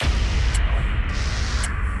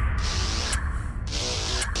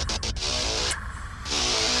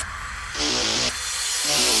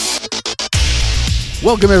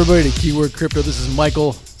Welcome everybody to Keyword Crypto. This is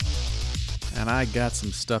Michael, and I got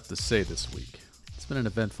some stuff to say this week. It's been an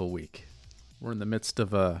eventful week. We're in the midst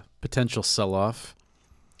of a potential sell-off.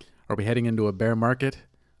 Are we heading into a bear market?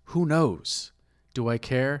 Who knows? Do I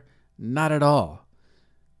care? Not at all,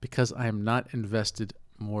 because I am not invested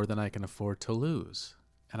more than I can afford to lose,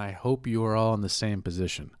 and I hope you are all in the same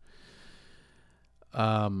position.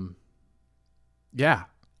 Yeah,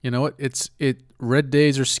 you know what? Red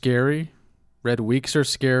days are scary. Red weeks are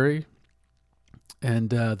scary,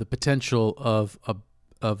 and the potential of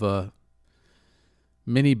a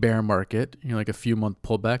mini bear market, like a few month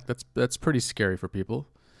pullback, that's pretty scary for people.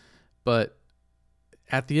 But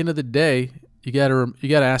at the end of the day, you gotta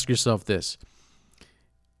ask yourself this: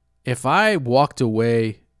 if I walked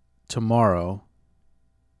away tomorrow,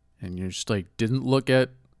 and you just didn't look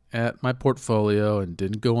at my portfolio and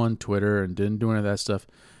didn't go on Twitter and didn't do any of that stuff,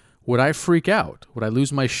 would I freak out? Would I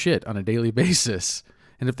lose my shit on a daily basis?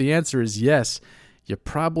 And if the answer is yes, you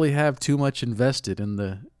probably have too much invested in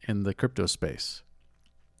the crypto space.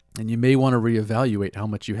 And you may want to reevaluate how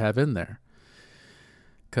much you have in there.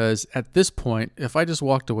 Because at this point, if I just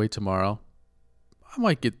walked away tomorrow, I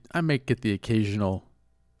might get the occasional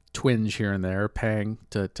twinge here and there, pang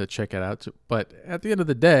to check it out. But at the end of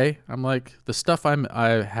the day, I'm like, the stuff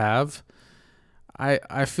I have,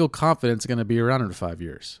 I feel confident it's going to be around in 5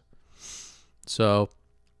 years. So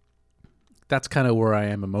that's kind of where I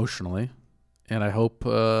am emotionally, and I hope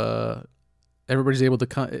everybody is able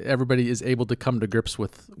to come to grips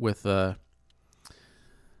with their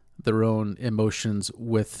own emotions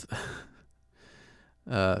with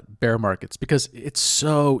bear markets, because it's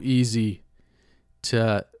so easy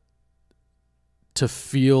to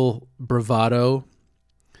feel bravado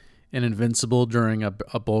and invincible during a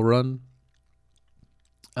bull run,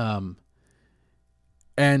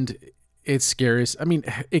 and it's scary. I mean,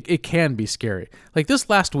 it can be scary. Like this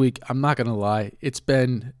last week, I'm not going to lie, it's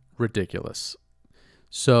been ridiculous.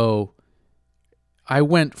 So I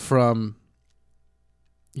went from,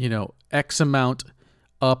 X amount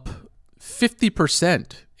up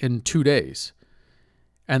 50% in 2 days,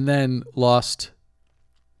 and then lost,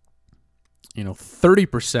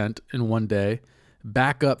 30% in 1 day,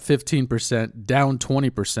 back up 15%, down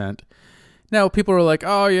 20%. Now people are like,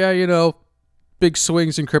 oh yeah, big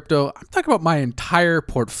swings in crypto. I'm talking about my entire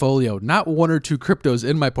portfolio, not one or two cryptos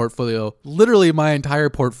in my portfolio. Literally my entire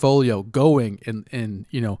portfolio going in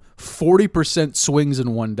 40% swings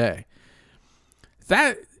in 1 day.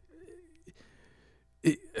 That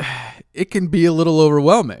it can be a little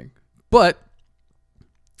overwhelming, but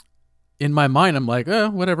in my mind, I'm like,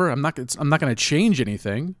 whatever. I'm not going to change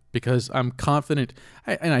anything because I'm confident.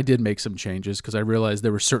 And I did make some changes because I realized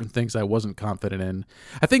there were certain things I wasn't confident in.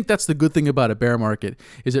 I think that's the good thing about a bear market,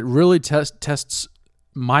 is it really tests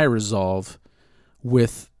my resolve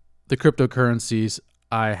with the cryptocurrencies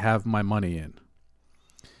I have my money in.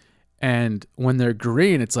 And when they're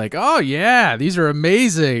green, it's like, oh yeah, these are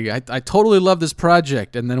amazing. I totally love this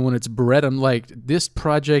project. And then when it's red, I'm like, this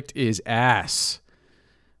project is ass.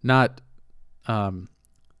 Not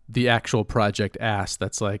the actual project ass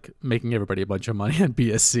that's making everybody a bunch of money on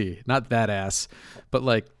BSC. Not that ass,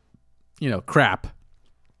 but crap.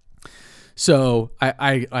 So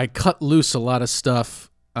I cut loose a lot of stuff.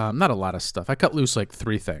 Not a lot of stuff. I cut loose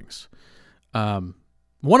 3 things.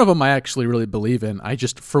 One of them I actually really believe in. I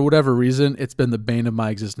just, for whatever reason, it's been the bane of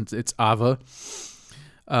my existence. It's Ava,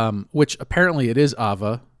 which apparently it is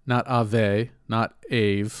Ava, not Ave, not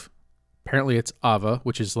Ave. Apparently it's Ava,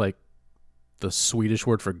 which is the Swedish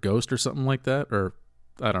word for ghost or something like that. Or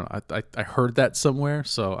I don't know. I heard that somewhere,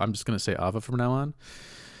 so I'm just going to say Ava from now on.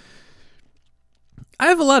 I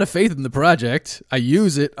have a lot of faith in the project. I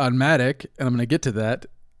use it on Matic, and I'm going to get to that.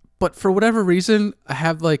 But for whatever reason, I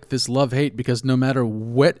have this love-hate, because no matter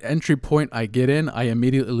what entry point I get in, I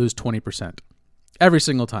immediately lose 20%. Every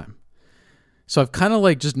single time. So I've kind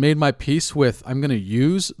of just made my peace with, I'm going to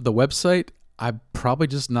use the website. I'm probably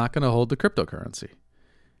just not going to hold the cryptocurrency.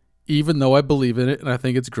 Even though I believe in it and I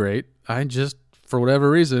think it's great, I just, for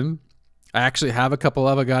whatever reason, I actually have a couple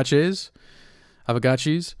Avagachis.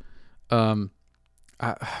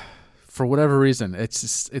 For whatever reason,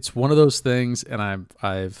 it's one of those things, and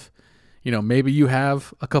I've maybe you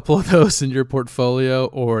have a couple of those in your portfolio,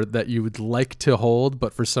 or that you would like to hold,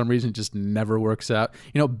 but for some reason it just never works out.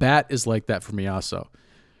 BAT is like that for me also.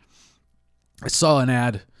 I saw an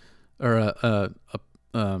ad or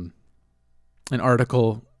an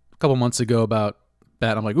article a couple months ago about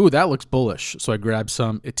BAT. I'm like, ooh, that looks bullish. So I grabbed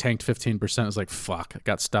some. It tanked 15%. I was like, fuck, I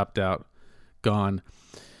got stopped out, gone.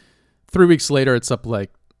 3 weeks later, it's up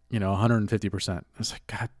 150%. I was like,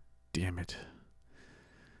 God damn it.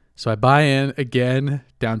 So I buy in again,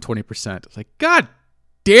 down 20%. It's like, God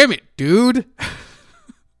damn it, dude.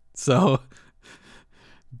 So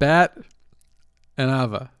Bat and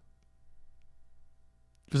Ava,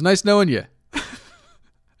 it was nice knowing you.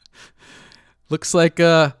 Looks like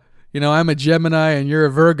I'm a Gemini and you're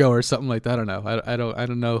a Virgo or something like that. I don't know. I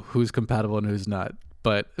don't know who's compatible and who's not.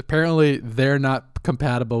 But apparently they're not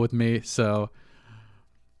compatible with me, so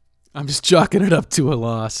I'm just chalking it up to a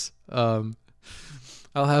loss.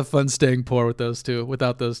 I'll have fun staying poor with those two,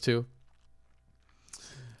 without those two.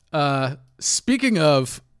 Speaking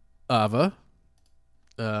of Ava,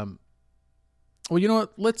 well, you know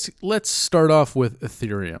what? Let's start off with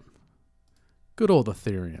Ethereum. Good old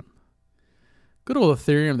Ethereum. Good old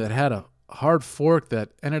Ethereum that had a hard fork that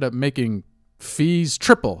ended up making fees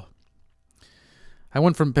triple. I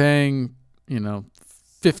went from paying,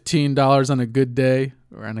 $15 on a good day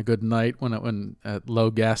or on a good night when at low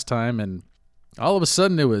gas time, and all of a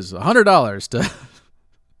sudden it was $100 to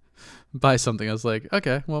buy something. I was like,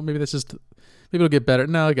 okay, well maybe it'll get better.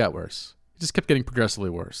 No, it got worse. It just kept getting progressively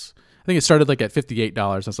worse. I think it started like at $58.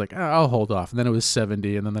 I was like, I'll hold off, and then it was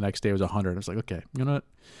 $70, and then the next day it was $100. I was like, okay, you know what?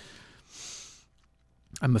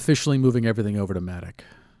 I'm officially moving everything over to Matic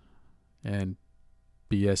and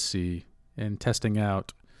BSC and testing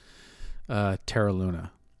out Terra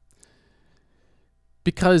Luna,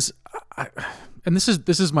 because and this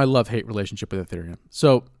is my love-hate relationship with Ethereum.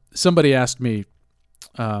 So somebody asked me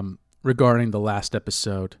regarding the last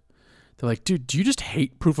episode, they're like, dude, do you just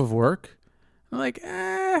hate proof of work? I'm like,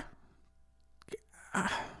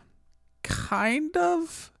 kind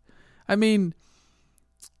of. I mean,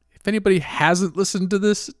 if anybody hasn't listened to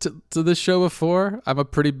this show before, I'm a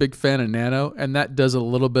pretty big fan of Nano, and that does a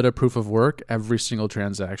little bit of proof of work every single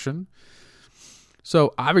transaction.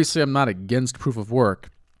 So obviously I'm not against proof of work.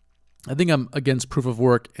 I think I'm against proof of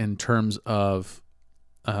work in terms of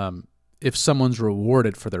if someone's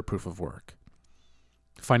rewarded for their proof of work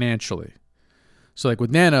financially. So like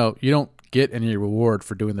with Nano, you don't get any reward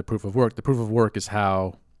for doing the proof of work. The proof of work is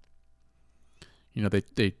how,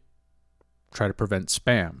 they try to prevent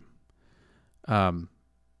spam.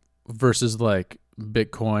 Versus like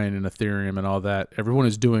Bitcoin and Ethereum and all that, everyone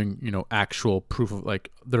is doing, actual proof of,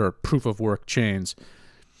 like, there are proof of work chains.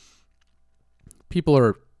 People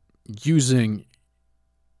are using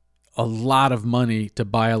a lot of money to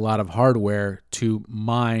buy a lot of hardware to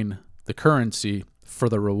mine the currency for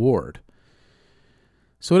the reward.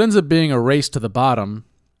 So it ends up being a race to the bottom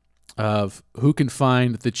of who can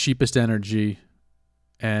find the cheapest energy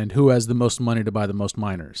and who has the most money to buy the most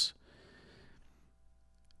miners.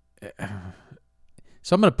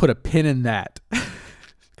 So I'm going to put a pin in that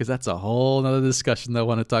because that's a whole nother discussion that I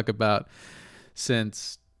want to talk about,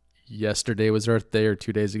 since yesterday was Earth Day or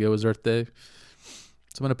 2 days ago was Earth Day.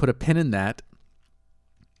 So I'm going to put a pin in that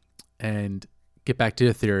and get back to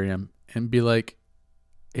Ethereum and be like,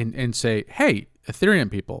 and say, hey, Ethereum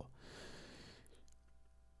people,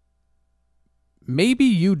 maybe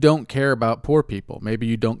you don't care about poor people. Maybe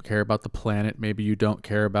you don't care about the planet. Maybe you don't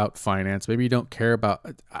care about finance. Maybe you don't care about...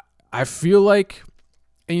 I feel like,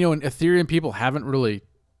 and Ethereum people haven't really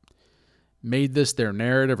made this their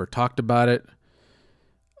narrative or talked about it.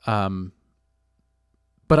 But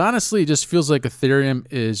honestly, it just feels like Ethereum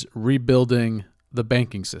is rebuilding the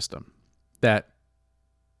banking system that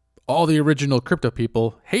all the original crypto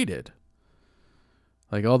people hated.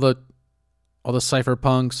 Like all the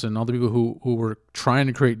cypherpunks and all the people who were trying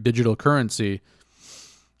to create digital currency,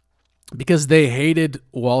 because they hated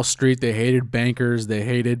Wall Street, they hated bankers, they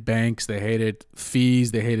hated banks, they hated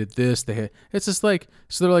fees, they hated this. It's just like,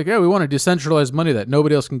 so they're like, yeah, we want to decentralize money that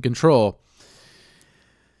nobody else can control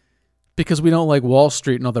because we don't like Wall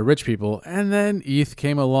Street and all the rich people. And then ETH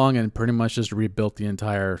came along and pretty much just rebuilt the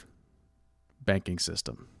entire banking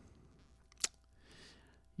system.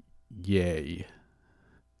 Yay.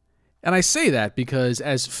 And I say that because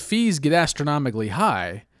as fees get astronomically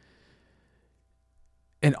high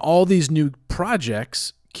and all these new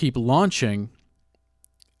projects keep launching,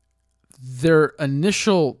 their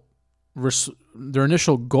initial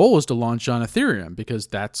goal is to launch on Ethereum because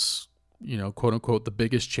that's, quote unquote, the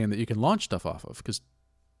biggest chain that you can launch stuff off of, because,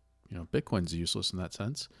 Bitcoin's useless in that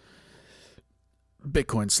sense.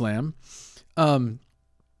 Bitcoin slam. So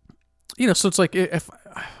it's like, if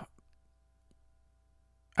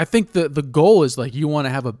I think the goal is like you want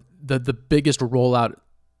to have the biggest rollout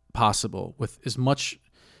possible with as much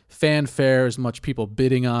fanfare, as much people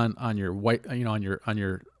bidding on your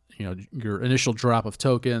your initial drop of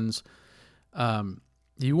tokens.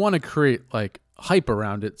 You want to create like hype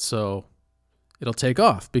around it so it'll take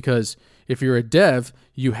off, because if you're a dev,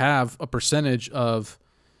 you have a percentage of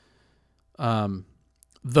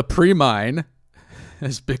the pre-mine,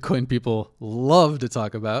 as Bitcoin people love to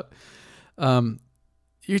talk about.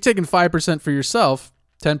 You're taking 5% for yourself,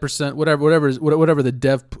 10%, whatever the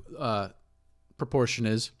dev proportion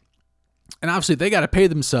is, and obviously they got to pay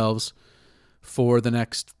themselves for the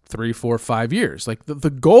next 3, 4, 5 years. Like the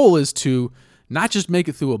goal is to not just make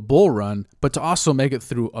it through a bull run, but to also make it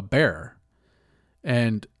through a bear.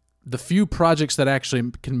 And the few projects that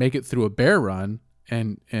actually can make it through a bear run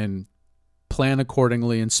and plan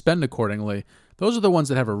accordingly and spend accordingly, those are the ones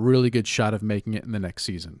that have a really good shot of making it in the next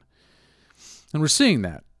season. And we're seeing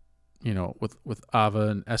that, with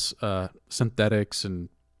Ava and Synthetics and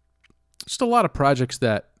just a lot of projects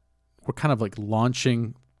that were kind of like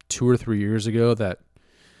launching 2 or 3 years ago that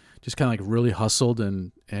just kind of like really hustled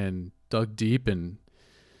and dug deep and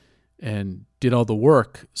did all the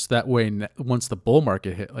work. So that way, once the bull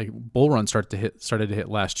market hit, like bull run started to hit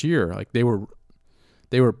last year, like they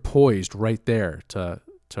were poised right there to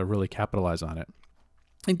really capitalize on it.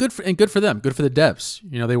 And good for them, good for the devs.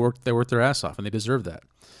 They worked their ass off and they deserve that.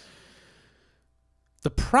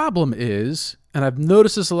 The problem is, and I've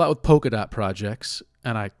noticed this a lot with Polkadot projects,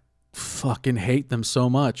 and I fucking hate them so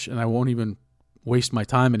much, and I won't even waste my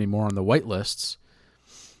time anymore on the whitelists.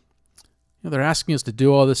 They're asking us to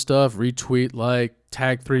do all this stuff, retweet, like,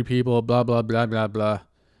 tag 3 people, blah, blah, blah, blah, blah.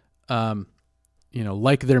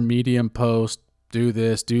 Like their Medium post, do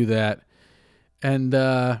this, do that. And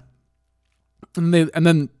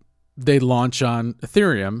then they launch on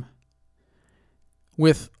Ethereum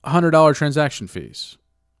with $100 transaction fees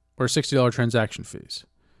or $60 transaction fees.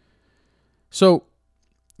 So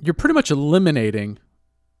you're pretty much eliminating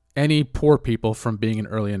any poor people from being an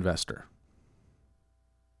early investor,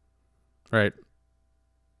 right?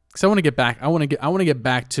 Because I want to get back. I want to get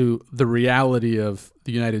back to the reality of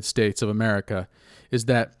the United States of America. Is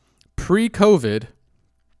that pre-COVID,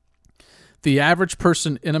 the average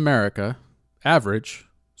person in America,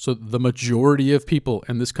 so the majority of people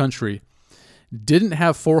in this country, didn't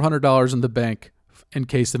have $400 in the bank in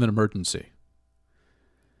case of an emergency.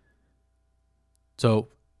 So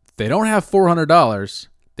they don't have $400.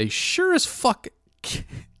 They sure as fuck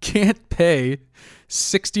can't pay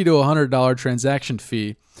 $60 to $100 transaction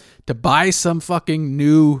fee to buy some fucking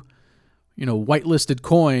new, whitelisted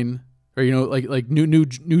coin, or like new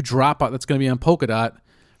dropout that's going to be on Polkadot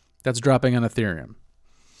that's dropping on Ethereum.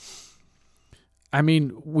 I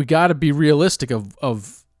mean, we got to be realistic of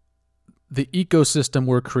the ecosystem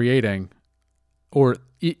we're creating, or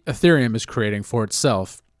Ethereum is creating for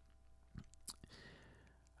itself.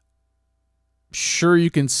 Sure, you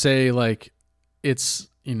can say like it's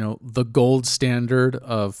the gold standard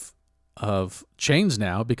of chains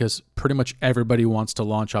now, because pretty much everybody wants to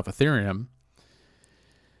launch off Ethereum.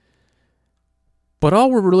 But all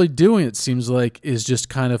we're really doing, it seems like, is just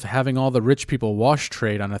kind of having all the rich people wash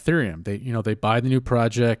trade on Ethereum. They buy the new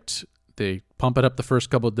project, they pump it up the first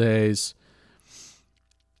couple of days.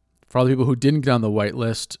 For all the people who didn't get on the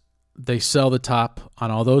whitelist, they sell the top on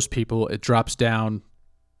all those people. It drops down,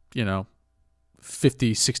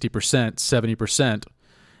 50, 60%, 70%,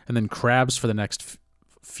 and then crabs for the next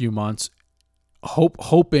few months,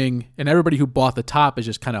 hoping, and everybody who bought the top is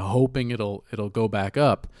just kind of hoping it'll go back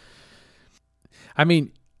up. I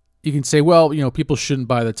mean, you can say, well, people shouldn't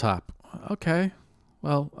buy the top. Okay.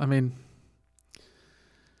 Well, I mean,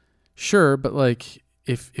 sure, but like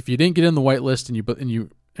if you didn't get in the whitelist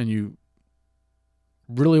and you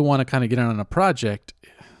really want to kind of get on a project,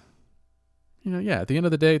 at the end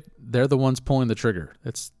of the day, they're the ones pulling the trigger.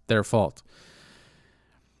 It's their fault.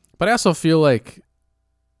 But I also feel like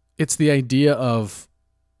it's the idea of,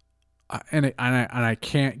 and I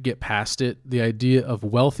can't get past it, the idea of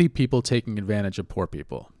wealthy people taking advantage of poor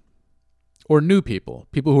people or new people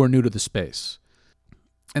who are new to the space.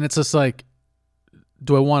 And it's just like,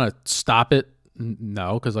 do I want to stop it?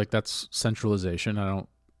 No, because like that's centralization.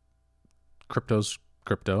 Crypto's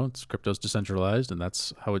crypto. Crypto's decentralized, and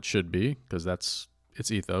that's how it should be, because that's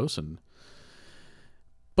its ethos.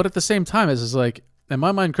 But at the same time, it's like, in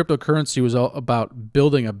my mind, cryptocurrency was all about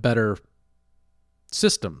building a better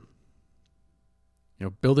system.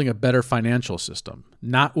 Building a better financial system,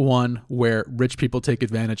 not one where rich people take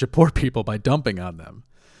advantage of poor people by dumping on them.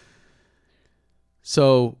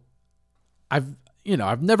 So I've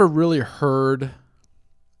never really heard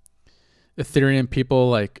Ethereum people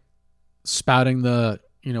like spouting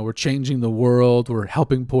we're changing the world, we're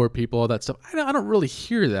helping poor people, all that stuff. I don't really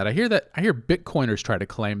hear that. I hear Bitcoiners try to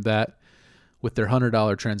claim that with their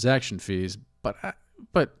 $100 transaction fees, but I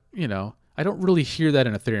don't really hear that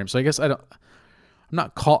in Ethereum. So I guess I'm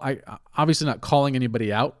obviously not calling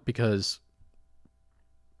anybody out, because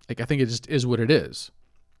like I think it just is what it is.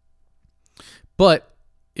 But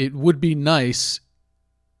it would be nice.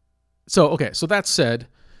 So that said,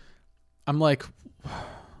 I'm like,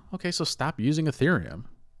 okay, so stop using Ethereum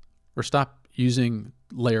or stop using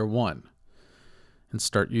layer 1 and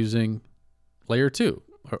start using layer 2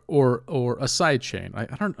 or a side chain. I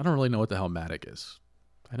don't really know what the hell Matic is.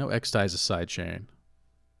 I know XDAI is a side chain.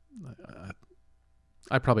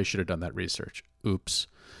 I probably should have done that research. Oops.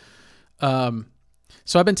 So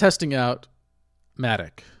I've been testing out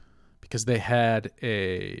Matic because they had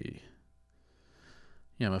a,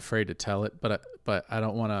 I'm afraid to tell it, but I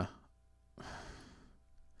don't want to.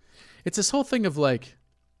 It's this whole thing of like,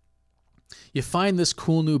 you find this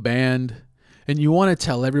cool new band and you want to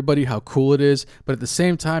tell everybody how cool it is, but at the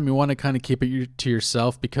same time, you want to kind of keep it to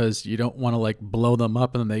yourself because you don't want to like blow them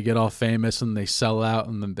up and then they get all famous and they sell out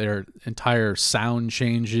and then their entire sound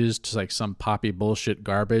changes to like some poppy bullshit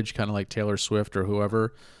garbage, kind of like Taylor Swift or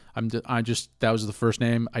whoever. That was the first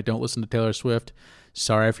name. I don't listen to Taylor Swift.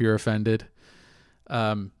 Sorry if you're offended.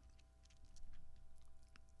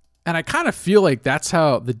 And I kind of feel like that's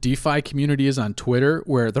how the DeFi community is on Twitter,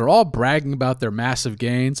 where they're all bragging about their massive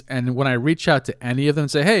gains. And when I reach out to any of them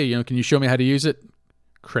and say, hey, can you show me how to use it?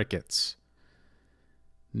 Crickets.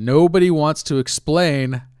 Nobody wants to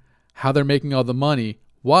explain how they're making all the money.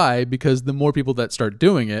 Why? Because the more people that start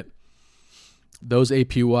doing it, those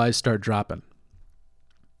APYs start dropping.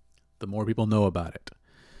 The more people know about it.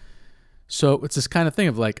 So it's this kind of thing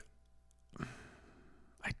of like,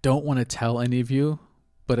 I don't want to tell any of you,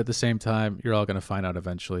 but at the same time, you're all going to find out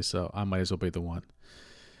eventually, so I might as well be the one.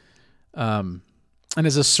 And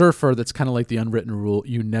as a surfer, that's kind of like the unwritten rule.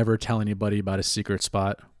 You never tell anybody about a secret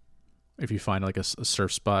spot. If you find like a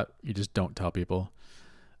surf spot, you just don't tell people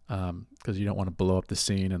because you don't want to blow up the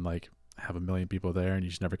scene and like have 1 million people there and you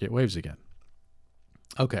just never get waves again.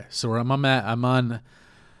 Okay, so where I'm on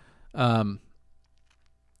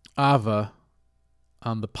Aava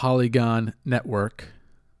on the Polygon network,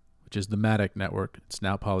 which is the Matic network. It's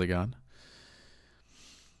now Polygon.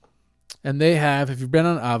 And they have, if you've been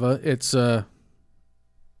on Aava, it's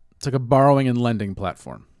like a borrowing and lending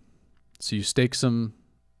platform. So you stake some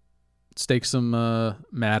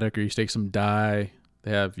Matic or you stake some DAI.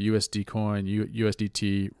 They have USD coin,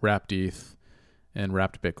 USDT, wrapped ETH, and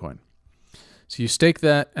wrapped Bitcoin. So you stake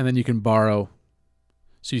that and then you can borrow.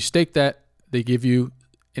 So you stake that, they give you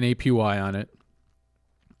an APY on it,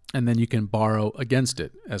 and then you can borrow against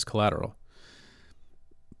it as collateral.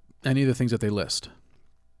 Any of the things that they list.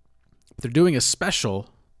 They're doing a special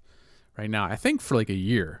right now, I think for like a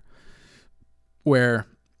year, where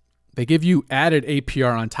they give you added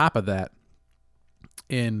APR on top of that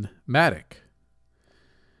in Matic.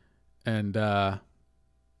 And, so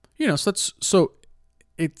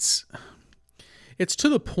it's to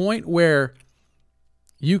the point where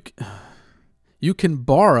you can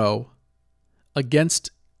borrow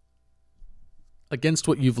against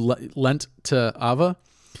what you've lent to Aava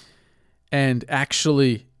and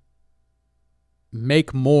actually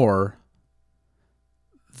make more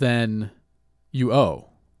than you owe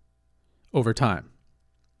over time.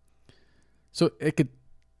 So it could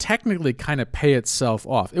technically kind of pay itself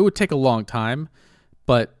off. It would take a long time,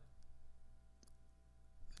 but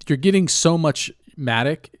you're getting so much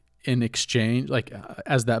Matic in exchange, like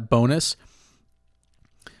as that bonus,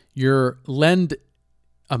 your lend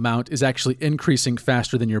amount is actually increasing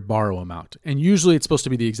faster than your borrow amount. And usually it's supposed to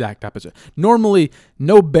be the exact opposite. Normally,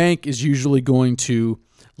 no bank is usually going to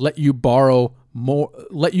let you borrow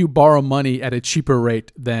money at a cheaper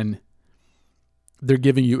rate than they're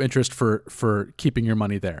giving you interest for keeping your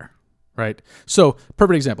money there, right? So,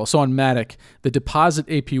 perfect example. So on Matic, the deposit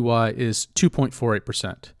APY is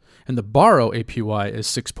 2.48%, and the borrow APY is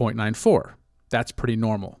 6.94%. That's pretty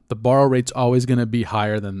normal. The borrow rate's always going to be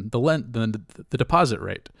higher than the deposit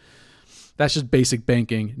rate. That's just basic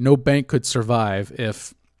banking. No bank could survive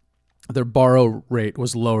if their borrow rate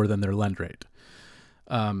was lower than their lend rate.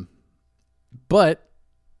 But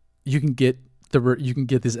you can get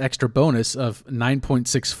this extra bonus of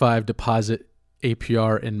 9.65 deposit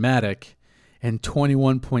APR in Matic and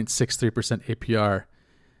 21.63% APR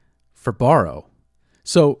for borrow.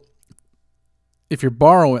 So if you're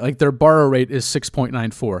borrowing, like their borrow rate is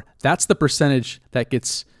 6.94, that's the percentage that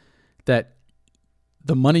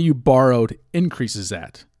the money you borrowed increases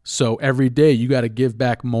at. So every day you got to give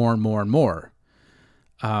back more and more and more.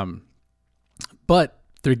 But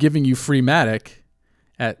they're giving you free Matic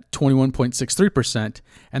at 21.63%,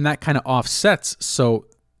 and that kind of offsets. So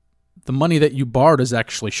the money that you borrowed is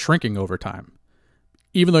actually shrinking over time,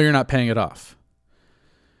 even though you're not paying it off.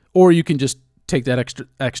 Or you can just take that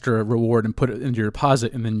extra reward and put it into your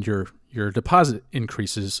deposit, and then your deposit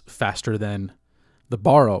increases faster than the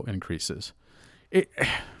borrow increases. if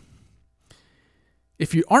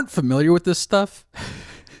you aren't familiar with this stuff,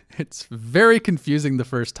 it's very confusing the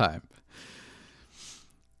first time.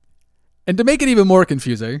 And to make it even more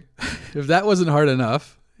confusing, if that wasn't hard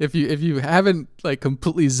enough, if you haven't like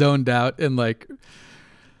completely zoned out and like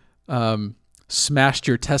smashed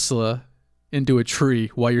your Tesla into a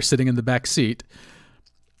tree while you're sitting in the back seat,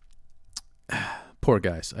 poor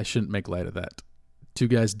guys. I shouldn't make light of that. 2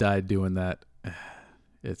 guys died doing that. I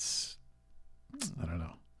don't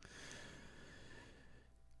know.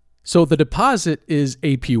 So the deposit is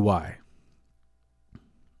APY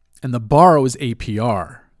and the borrow is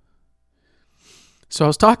APR. So I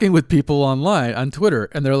was talking with people online on Twitter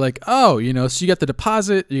and they're like, oh, so you got the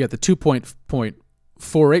deposit, you got the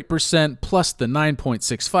 2.48% plus the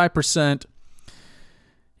 9.65%,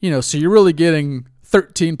 so you're really getting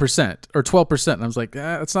 13% or 12%. And I was like,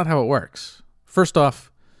 that's not how it works. First off,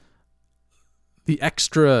 the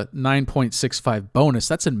extra 9.65 bonus,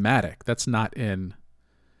 that's in Matic. That's not in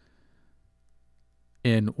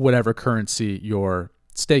whatever currency you're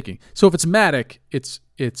staking. So if it's Matic, it's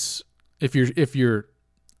if you're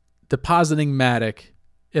depositing Matic,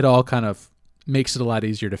 it all kind of makes it a lot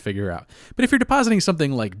easier to figure out. But if you're depositing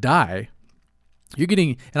something like DAI, you're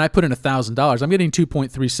getting, and I put in $1,000, I'm getting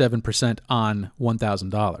 2.37% on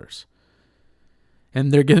 $1,000.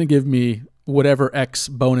 And they're going to give me whatever X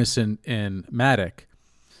bonus in Matic.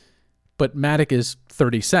 But Matic is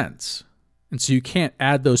 30 cents. And so you can't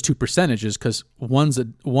add those two percentages because one's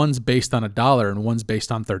based on $1 and one's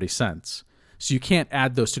based on 30 cents. So you can't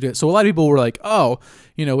add those two together. So a lot of people were like, oh,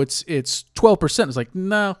 it's 12%. It's like,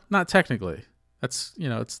 no, not technically. That's,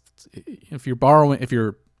 it's if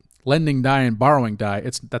you're lending DAI and borrowing DAI,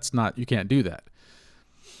 you can't do that.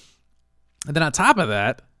 And then on top of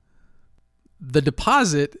that, the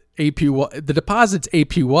deposit's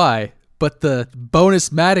APY, but the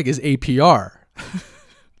bonus Matic is APR.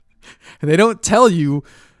 And they don't tell you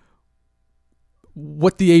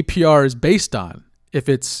what the APR is based on. If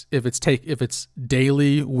it's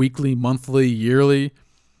daily, weekly, monthly, yearly,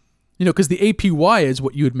 because the APY is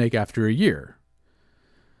what you would make after a year.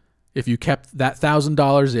 If you kept that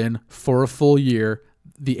 $1,000 in for a full year,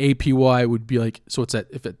 the APY would be like, so it's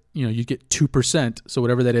you get 2%. So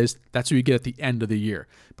whatever that is, that's what you get at the end of the year.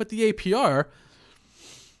 But the APR,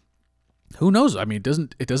 who knows? I mean,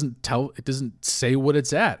 it doesn't say what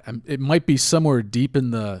it's at. It might be somewhere deep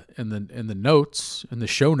in the notes, in the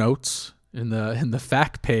show notes, in the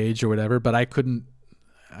fact page or whatever, but I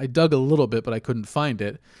dug a little bit, but I couldn't find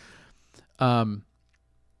it.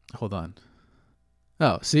 Hold on.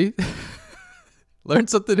 Oh, see? Learn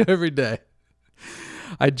something every day.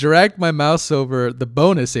 I dragged my mouse over the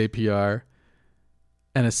bonus APR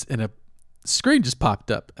and a screen just popped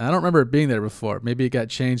up. And I don't remember it being there before. Maybe it got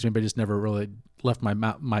changed. Maybe I just never really left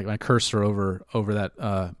my cursor over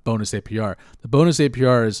that bonus APR. The bonus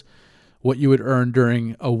APR is what you would earn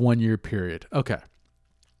during a 1-year period. Okay.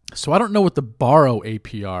 So I don't know what the borrow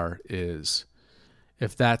APR is,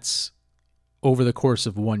 if that's over the course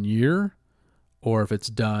of 1 year or if it's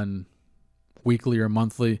done weekly or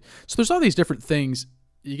monthly. So there's all these different things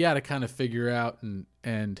you got to kind of figure out.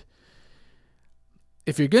 And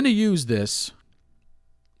if you're going to use this,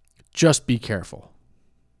 just be careful,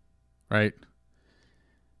 right?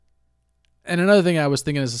 And another thing I was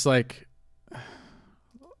thinking is, it's like,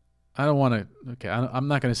 I don't want to, okay, I'm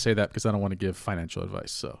not going to say that because I don't want to give financial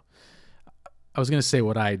advice. So I was going to say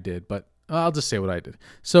what I did, but I'll just say what I did.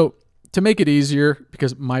 So to make it easier,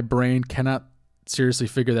 because my brain cannot seriously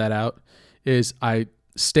figure that out, is I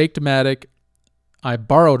staked Matic, I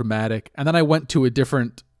borrowed Matic, and then I went to a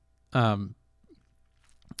different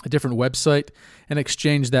website and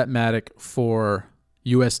exchanged that Matic for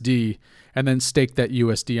USD, and then staked that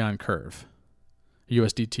USDT on Curve.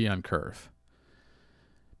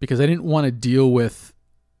 Because I didn't want to deal with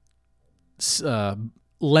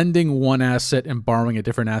lending one asset and borrowing a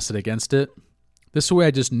different asset against it. This way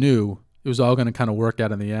I just knew it was all going to kind of work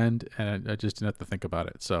out in the end, and I just didn't have to think about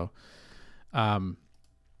it. So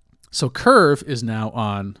Curve is now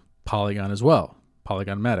on Polygon as well,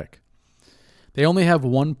 Polygon Matic. They only have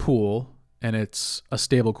one pool, and it's a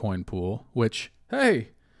stablecoin pool, which, hey,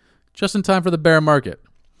 just in time for the bear market.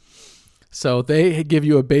 So they give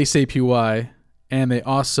you a base APY, and they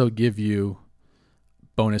also give you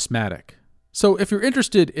bonus Matic. So if you're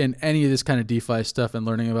interested in any of this kind of DeFi stuff and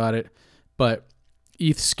learning about it, but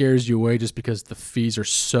ETH scares you away just because the fees are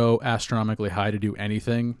so astronomically high to do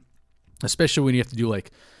anything, especially when you have to do,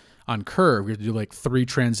 like, on Curve, you have to do like 3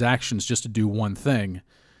 transactions just to do one thing.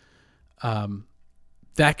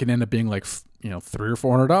 That can end up being like, $300 or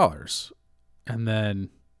 $400. And then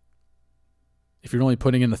if you're only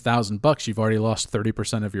putting in $1,000, you've already lost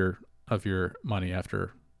 30% of your money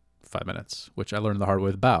after 5 minutes, which I learned the hard way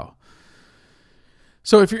with Bao.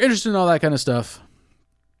 So if you're interested in all that kind of stuff,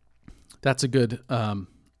 that's a good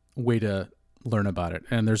way to learn about it.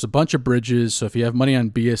 And there's a bunch of bridges. So if you have money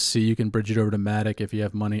on BSC, you can bridge it over to Matic. If you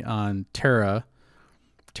have money on Terra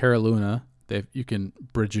Luna, you can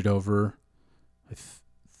bridge it over, I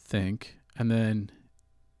think. And then,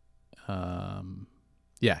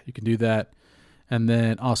 you can do that. And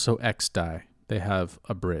then also XDAI, they have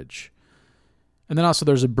a bridge. And then also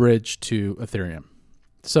there's a bridge to Ethereum.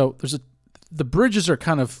 So the bridges are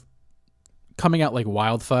kind of coming out like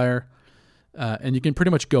wildfire. And you can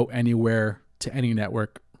pretty much go anywhere to any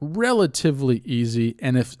network relatively easy.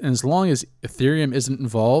 And as long as Ethereum isn't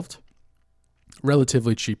involved,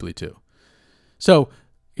 relatively cheaply too. So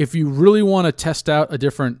if you really want to test out a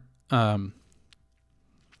different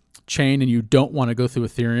chain and you don't want to go through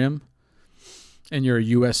Ethereum and you're a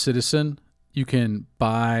US citizen, you can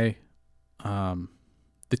buy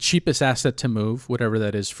the cheapest asset to move, whatever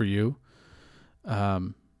that is for you. I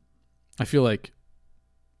feel like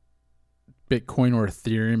Bitcoin or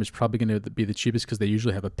Ethereum is probably going to be the cheapest because they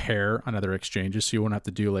usually have a pair on other exchanges, so you won't have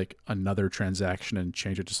to do like another transaction and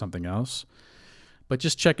change it to something else. But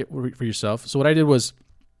just check it for yourself. So what I did was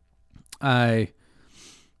I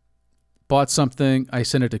bought something, I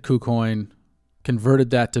sent it to KuCoin, converted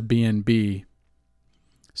that to BNB,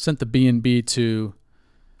 sent the BNB to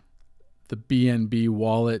the BNB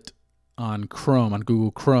wallet on Chrome, on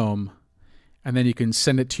Google Chrome, and then you can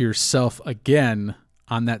send it to yourself again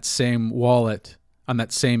on that same wallet, on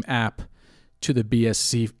that same app, to the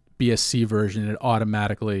BSC version, and it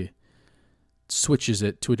automatically switches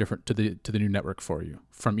it to the new network for you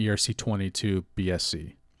from ERC20 to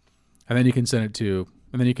BSC. And then you can send it to,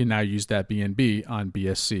 and then you can now use that BNB on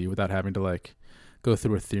BSC without having to like go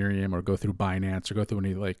through Ethereum or go through Binance or go through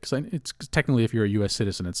any like, cause it's technically, if you're a US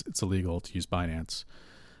citizen, it's illegal to use Binance.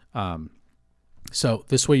 So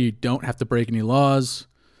this way you don't have to break any laws.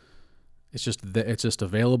 It's just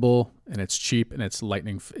available, and it's cheap, and it's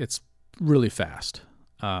lightning. It's really fast.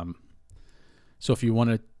 So if you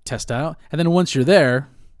want to test out, and then once you're there,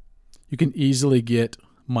 you can easily get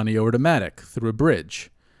money over to Matic through a bridge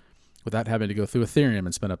without having to go through Ethereum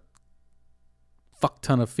and spend a fuck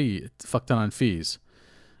ton on fees.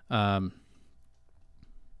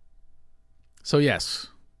 So yes,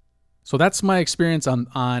 so that's my experience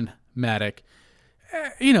on Matic.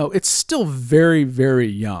 It's still very, very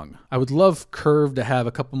young. I would love Curve to have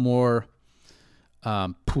a couple more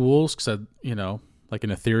pools, because like an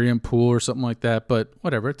Ethereum pool or something like that. But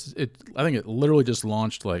whatever. I think it literally just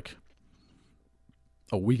launched like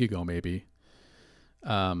a week ago, maybe.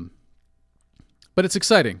 But it's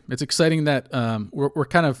exciting. It's exciting that we're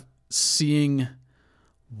kind of seeing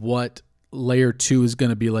what layer 2 is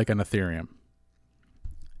going to be like on Ethereum.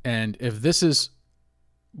 And if this is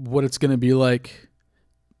what it's going to be like,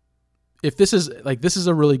 if this is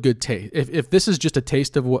a really good taste, if this is just a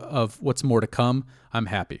taste of what's more to come, I'm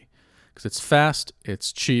happy, because it's fast,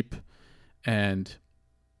 it's cheap, and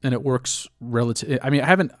it works relative. I mean,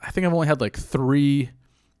 I think I've only had like 3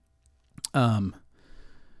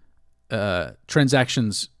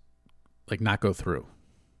 transactions like not go through.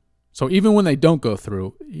 So even when they don't go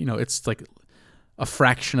through, it's like a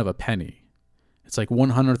fraction of a penny. It's like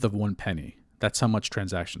 1/100th of 1 penny. That's how much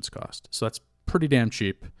transactions cost. So that's pretty damn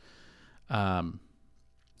cheap. And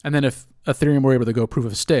then if Ethereum were able to go proof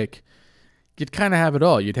of stake, you'd kind of have it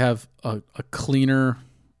all. You'd have a cleaner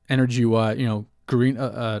energy-wise, green,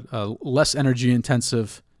 less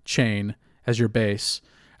energy-intensive chain as your base,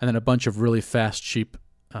 and then a bunch of really fast, cheap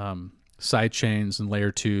side chains and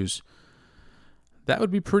layer 2s. That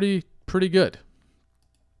would be pretty good.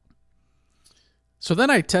 So then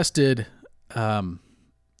I tested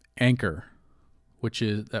Anchor,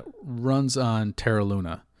 that runs on Terra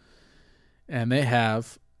Luna. And they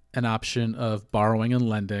have an option of borrowing and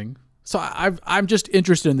lending. So I'm just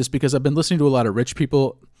interested in this because I've been listening to a lot of rich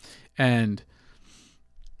people, and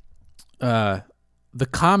the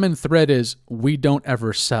common thread is we don't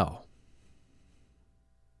ever sell.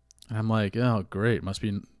 And I'm like, oh, great. Must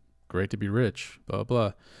be great to be rich, blah, blah.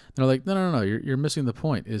 And they're like, no. You're missing the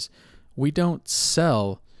point. Is we don't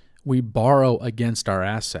sell. We borrow against our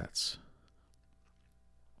assets.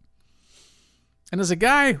 And as a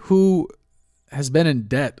guy who has been in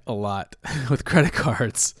debt a lot with credit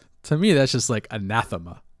cards, to me, that's just like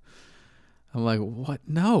anathema. I'm like, what?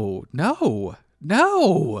 No.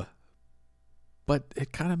 But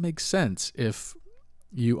it kind of makes sense if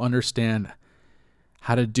you understand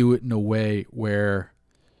how to do it in a way where,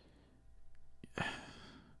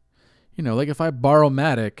 like if I borrow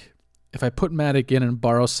Matic if I put Matic in and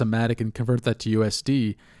borrow some Matic and convert that to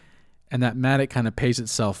USD, and that Matic kind of pays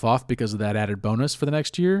itself off because of that added bonus for the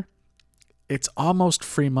next year, it's almost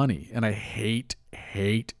free money. And I hate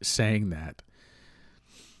saying that.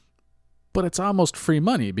 But it's almost free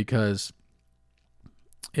money because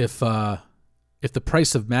if the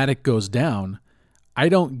price of Matic goes down, I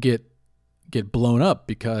don't get blown up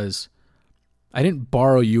because I didn't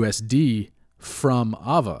borrow USD from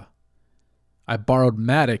Ava. I borrowed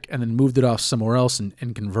Matic and then moved it off somewhere else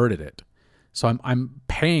and converted it. So I'm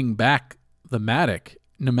paying back the Matic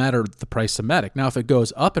no matter the price of Matic. Now, if it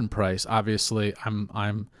goes up in price, obviously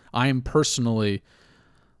I'm personally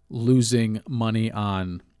losing money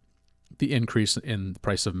on the increase in the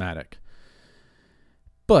price of Matic.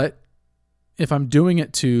 But if I'm doing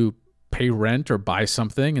it to pay rent or buy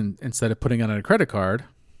something and instead of putting it on a credit card,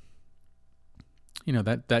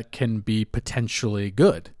 that can be potentially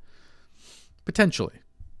good. Potentially.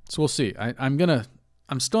 So we'll see.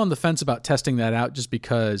 I'm still on the fence about testing that out just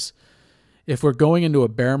because if we're going into a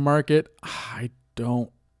bear market, I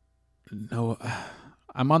don't know.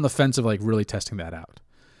 I'm on the fence of like really testing that out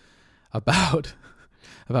about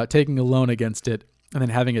taking a loan against it and then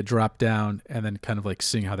having it drop down and then kind of like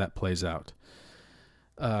seeing how that plays out.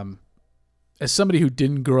 As somebody who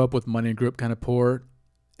didn't grow up with money and grew up kind of poor,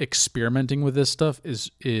 experimenting with this stuff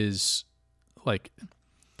is like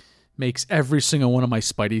makes every single one of my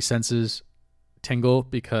spidey senses tingle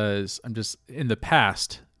because I'm just in the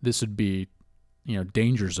past this would be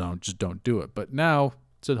danger zone, just don't do it. But now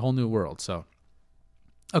it's a whole new world. So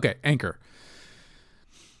okay, Anchor.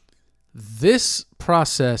 This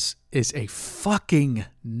process is a fucking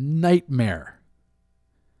nightmare.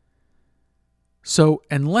 So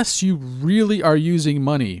unless you really are using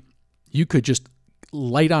money you could just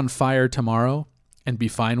light on fire tomorrow and be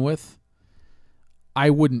fine with, I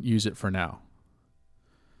wouldn't use it for now.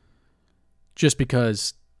 Just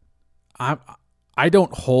because I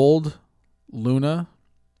don't hold Luna.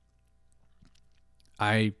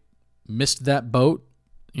 I missed that boat.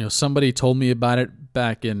 Somebody told me about it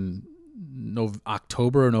back in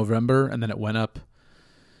October or November, and then it went up,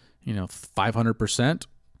 500%.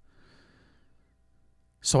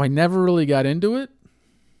 So I never really got into it.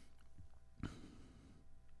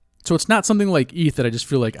 So it's not something like ETH that I just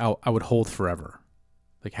feel like I would hold forever.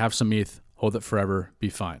 Like have some ETH, hold it forever, be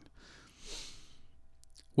fine.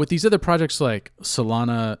 With these other projects like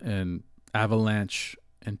Solana and Avalanche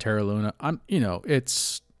and Terra Luna, I'm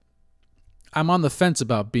on the fence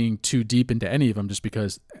about being too deep into any of them just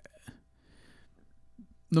because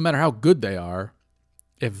no matter how good they are,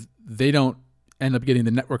 if they don't end up getting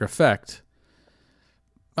the network effect,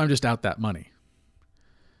 I'm just out that money.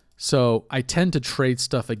 So I tend to trade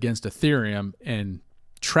stuff against Ethereum and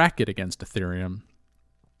track it against Ethereum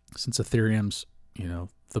since Ethereum's,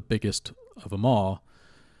 the biggest of them all.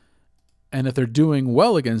 And if they're doing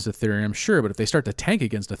well against Ethereum, sure. But if they start to tank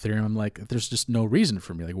against Ethereum, I'm like, there's just no reason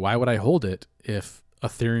for me. Like, why would I hold it if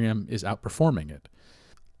Ethereum is outperforming it?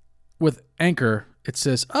 With Anchor, it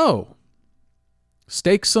says,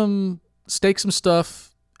 stake some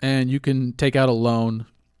stuff and you can take out a loan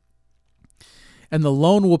and the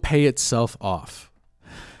loan will pay itself off.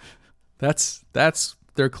 That's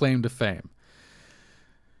their claim to fame.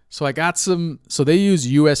 So I got so they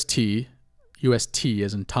use UST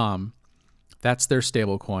as in Tom. That's their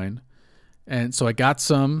stable coin. And so I got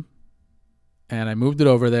some and I moved it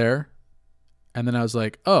over there. And then I was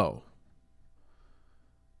like, I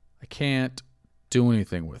can't do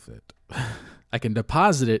anything with it. I can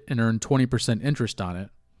deposit it and earn 20% interest on it,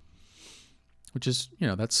 which is,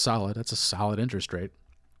 that's solid. That's a solid interest rate.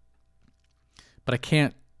 But I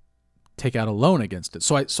can't take out a loan against it.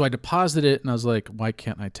 So I deposited it and I was like, why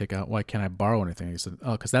can't I borrow anything? He said,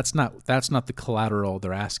 because that's not the collateral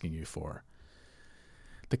they're asking you for.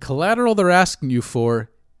 The collateral they're asking you for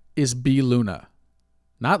is B Luna.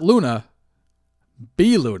 Not Luna,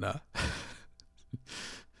 B Luna.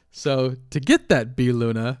 So to get that B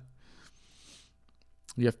Luna,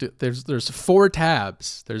 you have to there's 4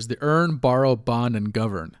 tabs. There's the earn, borrow, bond, and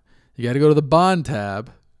govern. You got to go to the bond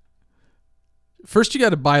tab. First you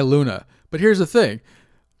got to buy Luna. But here's the thing.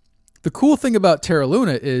 The cool thing about Terra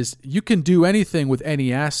Luna is you can do anything with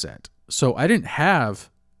any asset. So I didn't have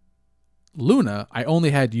Luna, I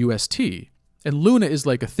only had UST. And Luna is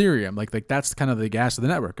like Ethereum, like that's kind of the gas of the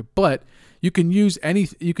network. But you can use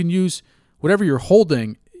whatever you're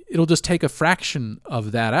holding, it'll just take a fraction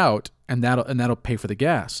of that out and that'll pay for the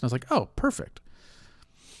gas. And I was like, oh, perfect.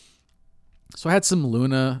 So I had some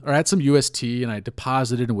Luna, or I had some UST, and I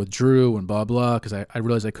deposited and withdrew and blah, blah, because I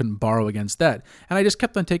realized I couldn't borrow against that. And I just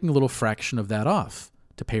kept on taking a little fraction of that off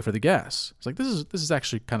to pay for the gas. It's like, this is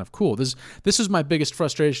actually kind of cool. This is my biggest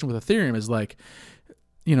frustration with Ethereum is like,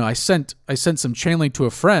 I sent some Chainlink to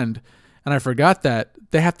a friend and I forgot that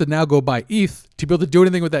they have to now go buy ETH to be able to do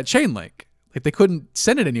anything with that Chainlink. Like, they couldn't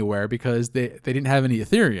send it anywhere because they didn't have any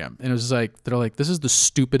Ethereum. And it was like, they're like, this is the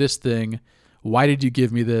stupidest thing. Why did you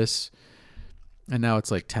give me this? And now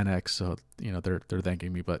it's like 10x. So, they're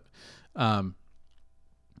thanking me, but,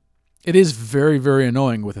 it is very, very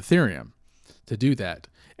annoying with Ethereum to do that.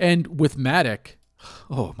 And with Matic,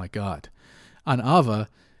 oh my God, on Ava,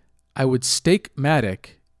 I would stake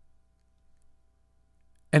Matic,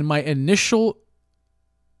 and my initial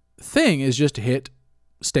thing is just to hit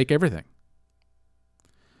stake everything.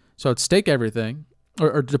 So I'd stake everything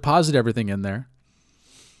or deposit everything in there.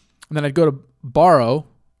 And then I'd go to borrow,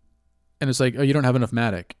 and it's like, oh, you don't have enough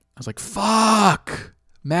Matic. I was like, fuck,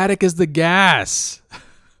 Matic is the gas.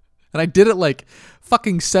 And I did it like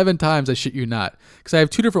fucking 7 times, I shit you not. Because I have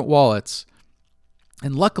 2 different wallets.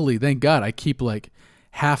 And luckily, thank God, I keep like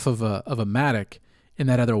half of a Matic in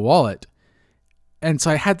that other wallet. And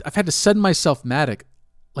so I've had to send myself Matic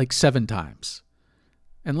like 7 times.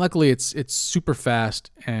 And luckily it's super fast,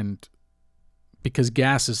 and because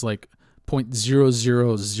gas is like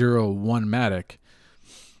 0.0001 Matic,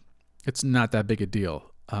 it's not that big a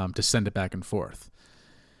deal to send it back and forth.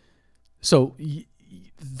 So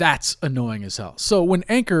that's annoying as hell. So when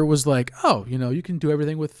Anchor was like, oh, you can do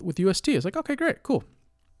everything with UST, I was like, okay, great, cool.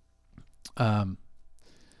 So I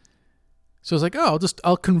was like, oh,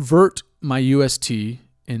 I'll convert my UST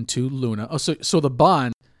into Luna. Oh, so the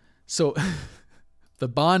bond, the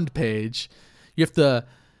bond page, you have to,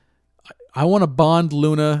 I want to bond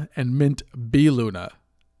Luna and mint B Luna,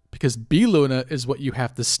 because B Luna is what you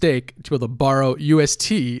have to stake to be able to borrow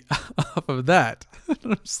UST off of that.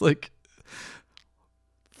 I'm just like,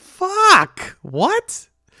 fuck, what?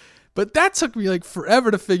 But that took me like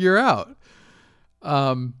forever to figure out.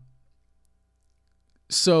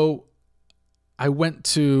 So I went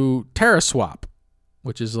to TerraSwap,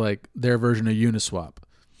 which is like their version of Uniswap.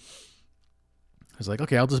 I was like,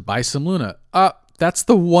 okay, I'll just buy some Luna. That's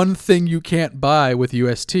the one thing you can't buy with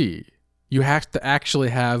UST. You have to actually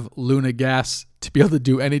have Luna gas to be able to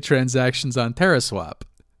do any transactions on TerraSwap.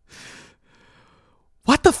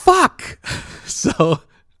 What the fuck? So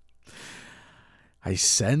I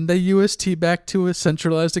send the UST back to a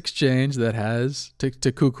centralized exchange that has, to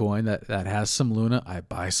KuCoin, that has some Luna. I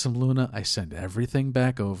buy some Luna. I send everything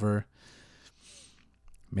back over.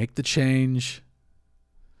 Make the change.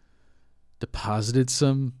 Deposited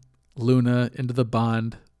some Luna into the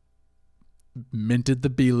bond. Minted the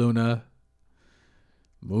B Luna.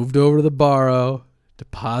 Moved over to the borrow.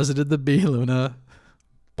 Deposited the B Luna.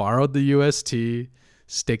 Borrowed the UST.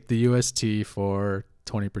 Staked the UST for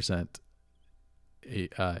 20%.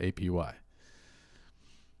 APY.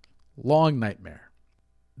 Long nightmare.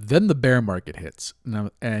 Then the bear market hits,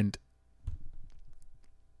 and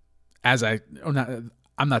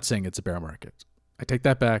I'm not saying it's a bear market. I take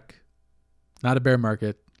that back. Not a bear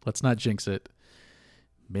market. Let's not jinx it.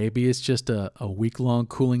 Maybe it's just a week-long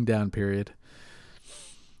cooling down period.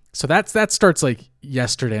 So that starts like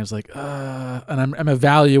yesterday. I was like, and I'm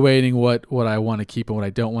evaluating what I want to keep and what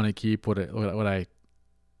I don't want to keep. What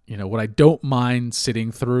I don't mind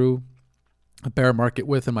sitting through a bear market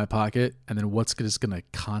with in my pocket, and then what's just going to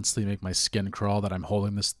constantly make my skin crawl that I'm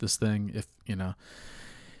holding this thing,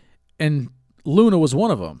 And Luna was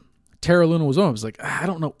one of them. Terra Luna was one of them. I was like, I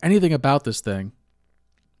don't know anything about this thing,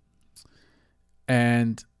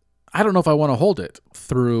 and I don't know if I want to hold it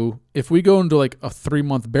through. If we go into like a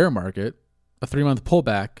 3-month bear market, a 3-month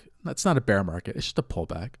pullback, that's not a bear market. It's just a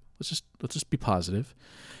pullback. Let's just be positive.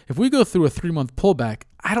 If we go through a 3-month pullback,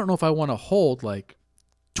 I don't know if I want to hold like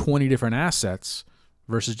 20 different assets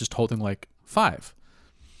versus just holding like 5.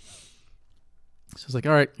 So I was like,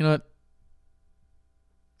 all right, you know what?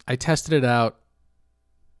 I tested it out.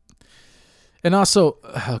 And also,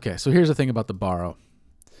 okay, so here's the thing about the borrow.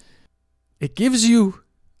 It gives you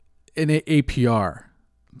an APR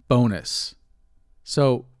bonus.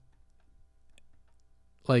 So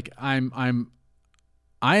like I'm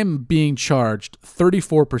being charged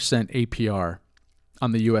 34% APR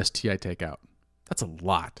on the UST I take out. That's a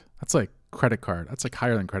lot. That's like credit card. That's like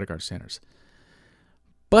higher than credit card standards.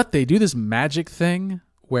 But they do this magic thing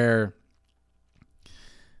where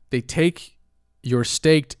they take your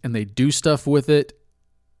staked and they do stuff with it,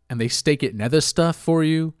 and they stake it in other stuff for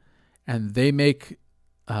you, and they make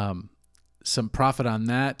some profit on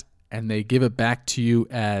that, and they give it back to you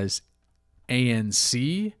as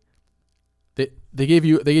ANC. They gave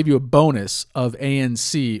you a bonus of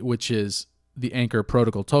ANC, which is the Anchor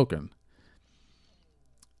Protocol token.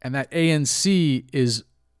 And that ANC is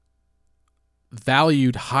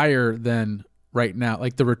valued higher than right now.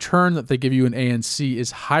 Like the return that they give you in ANC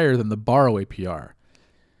is higher than the borrow APR.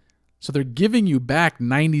 So they're giving you back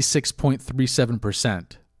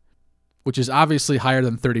 96.37%, which is obviously higher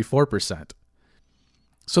than 34%.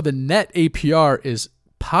 So the net APR is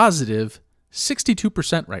positive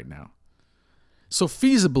 62% right now. So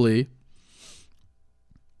feasibly,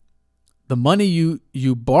 the money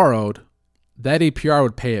you borrowed, that APR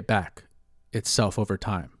would pay it back itself over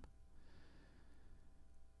time.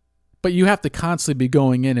 But you have to constantly be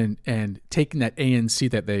going in and taking that ANC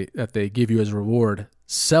that they give you as a reward,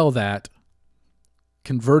 sell that,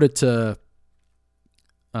 convert it to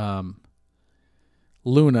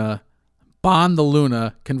Luna, bond the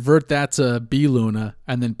Luna, convert that to B Luna,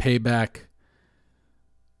 and then pay back,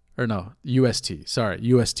 or no, UST. Sorry,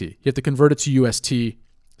 UST. You have to convert it to UST,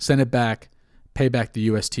 send it back, pay back the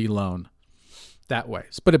UST loan that way.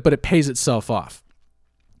 But it pays itself off.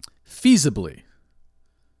 Feasibly.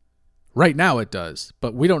 Right now it does,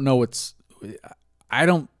 but we don't know I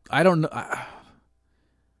don't know.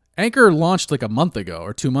 Anchor launched like a month ago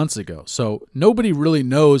or 2 months ago. So nobody really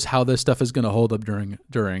knows how this stuff is going to hold up during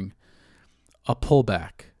a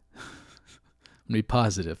pullback. Let me be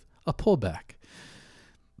positive. A pullback.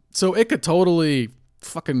 So it could totally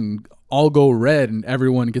fucking all go red and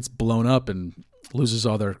everyone gets blown up and loses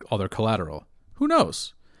all their collateral. Who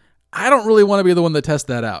knows? I don't really want to be the one to test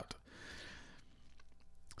that out.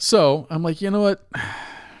 So I'm like, you know what?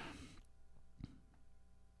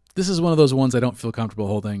 This is one of those ones I don't feel comfortable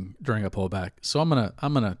holding during a pullback. So I'm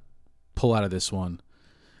gonna pull out of this one.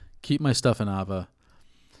 Keep my stuff in Ava.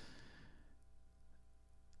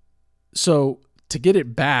 So to get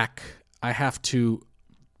it back, I have to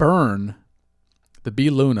burn the B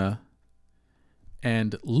Luna,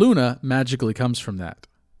 and Luna magically comes from that.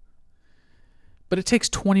 But it takes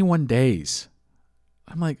 21 days.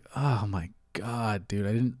 I'm like, oh my God,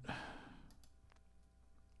 dude,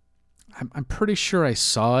 I'm pretty sure I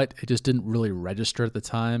saw it. It just didn't really register at the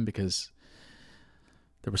time because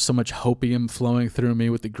there was so much hopium flowing through me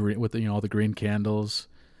with the green, all the green candles.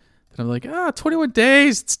 And I'm like, 21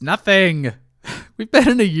 days, it's nothing. We've been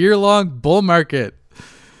in a year-long bull market.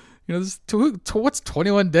 What's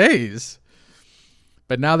 21 days?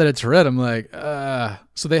 But now that it's red, I'm like,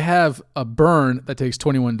 so they have a burn that takes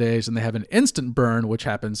 21 days, and they have an instant burn, which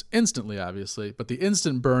happens instantly, obviously. But the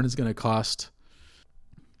instant burn is going to cost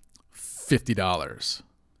 $50,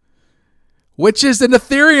 which is an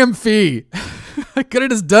Ethereum fee. I could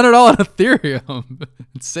have just done it all on Ethereum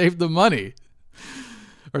and saved the money,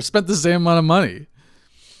 or spent the same amount of money.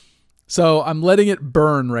 So I'm letting it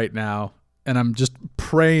burn right now, and I'm just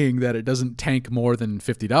praying that it doesn't tank more than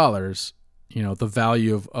 $50. The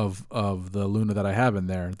value of the Luna that I have in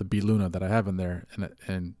there, the B Luna that I have in there,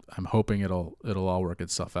 and I'm hoping it'll all work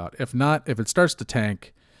itself out. If not, if it starts to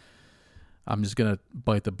tank, I'm just gonna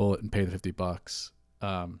bite the bullet and pay the $50.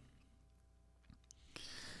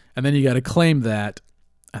 And then you got to claim that,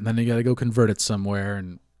 and then you got to go convert it somewhere,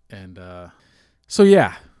 and so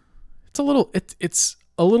yeah, it's a little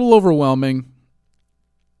overwhelming.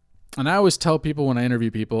 And I always tell people when I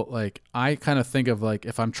interview people, like, I kind of think of like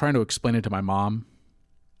if I'm trying to explain it to my mom,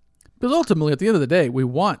 because ultimately at the end of the day, we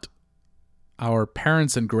want our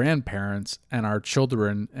parents and grandparents and our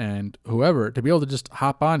children and whoever to be able to just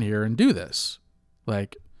hop on here and do this.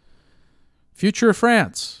 Like, future of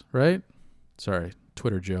France, right? Sorry,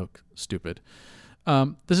 Twitter joke, stupid.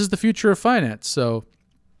 This is the future of finance. So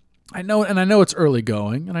I know it's early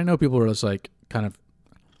going, and I know people are just like kind of,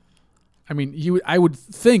 I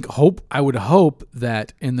would hope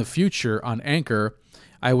that in the future on Anchor,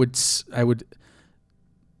 I would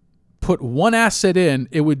put one asset in,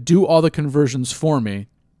 it would do all the conversions for me,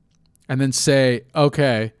 and then say,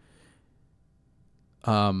 okay,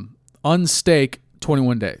 unstake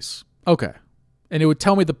 21 days. Okay. And it would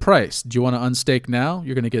tell me the price. Do you want to unstake now?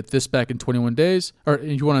 You're going to get this back in 21 days. Or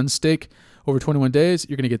if you want to unstake over 21 days,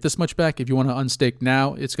 you're going to get this much back. If you want to unstake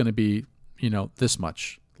now, it's going to be, this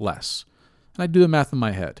much less. And I do the math in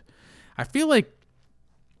my head. I feel like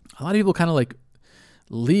a lot of people kind of like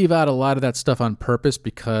leave out a lot of that stuff on purpose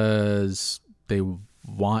because they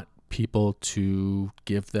want people to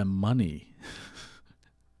give them money.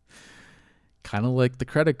 Kind of like the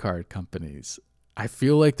credit card companies. I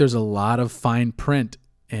feel like there's a lot of fine print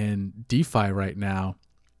in DeFi right now,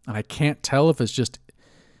 and I can't tell if it's just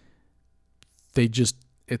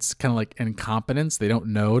it's kind of like incompetence. They don't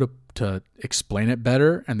know to explain it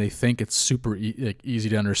better, and they think it's super easy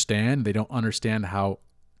to understand. They don't understand how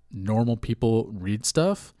normal people read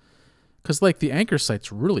stuff, because like the Anchor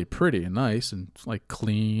site's really pretty and nice and like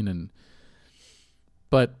clean,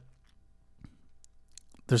 but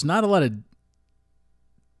there's not a lot of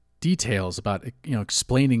details about,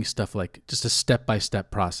 explaining stuff like just a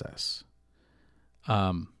step-by-step process.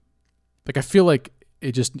 Like I feel like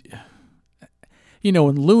it just, when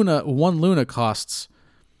one Luna costs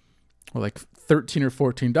like $13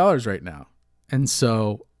 or $14 right now. And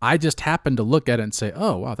so I just happened to look at it and say,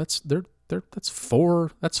 oh wow, that's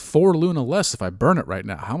four Luna less if I burn it right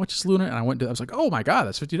now. How much is Luna? And I was like, oh my God,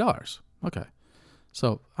 that's $50. Okay.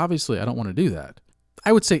 So obviously I don't want to do that.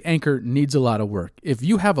 I would say Anchor needs a lot of work. If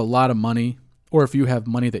you have a lot of money, or if you have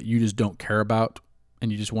money that you just don't care about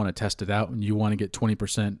and you just want to test it out and you want to get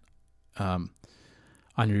 20%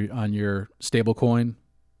 on your stable coin,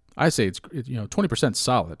 I say it's 20%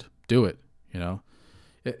 solid. Do it.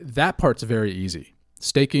 That part's very easy.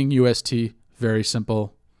 Staking UST, very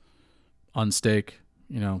simple. Unstake,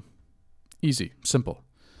 easy, simple.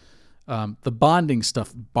 The bonding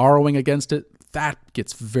stuff, borrowing against it, that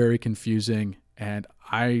gets very confusing, and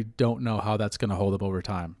I don't know how that's going to hold up over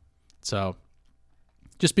time. So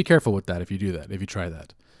just be careful with that if you do that, if you try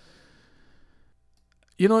that.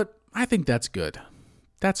 You know what? I think that's good.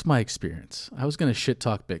 That's my experience. I was going to shit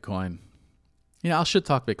talk Bitcoin. I'll shit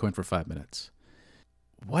talk Bitcoin for 5 minutes.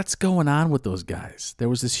 What's going on with those guys? There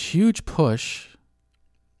was this huge push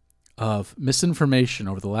of misinformation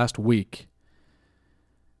over the last week,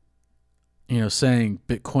 saying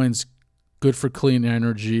Bitcoin's good for clean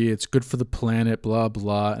energy, it's good for the planet, blah,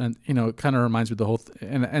 blah. And, it kind of reminds me of the whole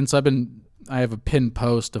and so I have a pinned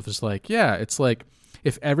post of just like, yeah, it's like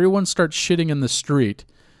if everyone starts shitting in the street,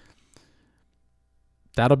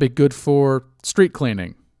 that'll be good for street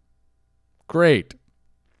cleaning. Great.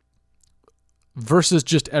 Versus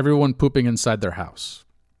just everyone pooping inside their house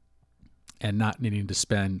and not needing to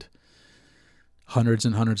spend hundreds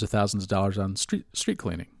and hundreds of thousands of dollars on street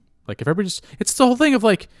cleaning. Like if everybody it's the whole thing of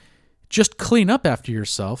like, just clean up after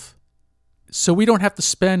yourself so we don't have to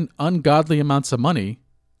spend ungodly amounts of money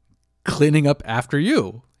cleaning up after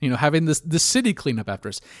you, having the city clean up after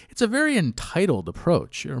us. It's a very entitled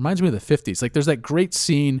approach. It reminds me of the 50s. Like there's that great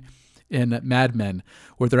scene in Mad Men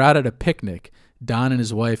where they're out at a picnic, Don and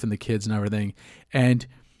his wife and the kids and everything, and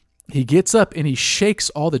he gets up and he shakes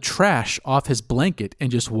all the trash off his blanket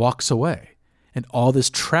and just walks away. And all this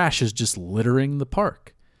trash is just littering the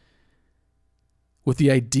park, with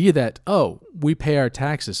the idea that, oh, we pay our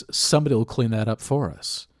taxes, somebody will clean that up for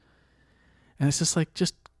us. And it's just like,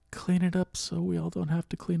 just clean it up so we all don't have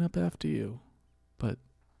to clean up after you. But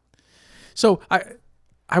so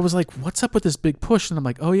I was like, what's up with this big push? And I'm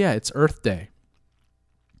like, oh yeah, it's Earth Day.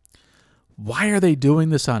 Why are they doing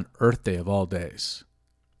this on Earth Day of all days?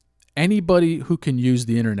 Anybody who can use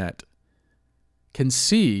the internet can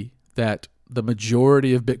see that the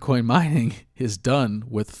majority of Bitcoin mining is done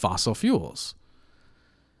with fossil fuels.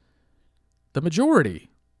 The majority,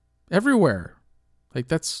 everywhere. Like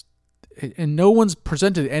that's, and no one's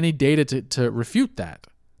presented any data to refute that.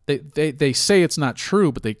 They say it's not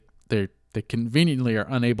true, but they conveniently are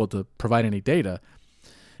unable to provide any data.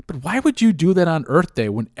 But why would you do that on Earth Day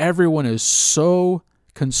when everyone is so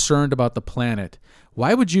concerned about the planet?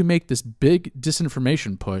 Why would you make this big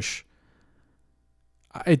disinformation push?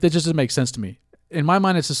 That just doesn't make sense to me. In my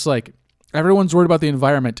mind, it's just like, everyone's worried about the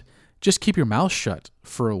environment. Just keep your mouth shut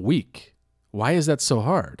for a week. Why is that so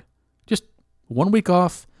hard? Just 1 week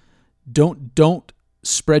off. Don't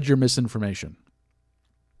spread your misinformation.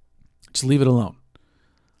 Just leave it alone.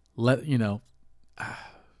 I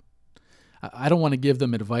don't want to give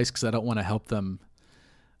them advice because I don't want to help them.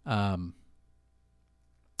 I'm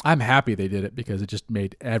happy they did it because it just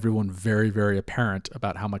made everyone very, very apparent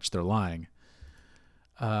about how much they're lying.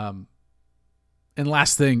 And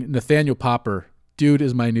last thing, Nathaniel Popper, dude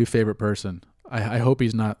is my new favorite person. I hope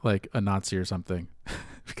he's not like a Nazi or something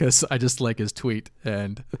because I just like his tweet,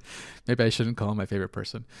 and maybe I shouldn't call him my favorite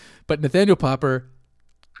person. But Nathaniel Popper,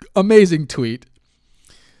 amazing tweet,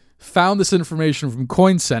 found this information from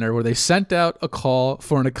Coin Center where they sent out a call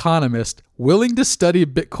for an economist willing to study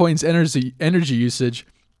Bitcoin's energy usage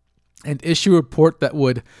and issue a report that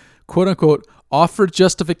would, quote unquote, offer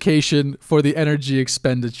justification for the energy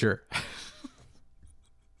expenditure.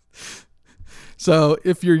 So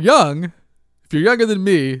if you're younger than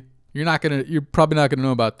me, you're probably not gonna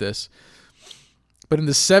know about this. But in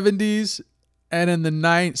the 70s and in the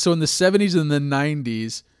 70s and the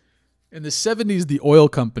 90s, in the 70s, the oil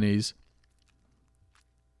companies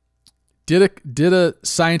did a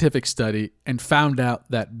scientific study and found out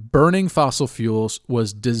that burning fossil fuels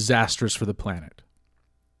was disastrous for the planet.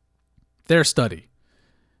 Their study.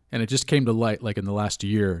 And it just came to light like in the last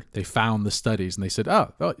year. They found the studies and they said,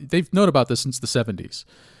 oh, they've known about this since the 70s.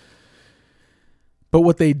 But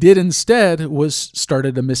what they did instead was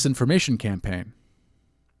started a misinformation campaign.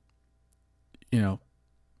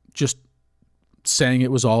 just saying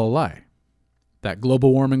it was all a lie, that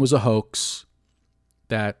global warming was a hoax,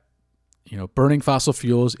 that burning fossil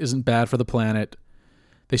fuels isn't bad for the planet.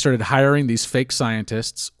 They started hiring these fake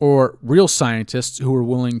scientists or real scientists who were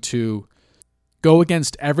willing to go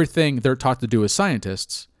against everything they're taught to do as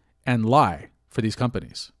scientists and lie for these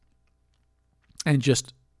companies and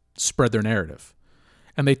just spread their narrative.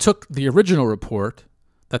 And they took the original report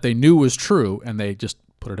that they knew was true and they just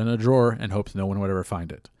put it in a drawer and hoped no one would ever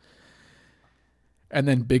find it. And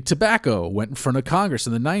then Big Tobacco went in front of Congress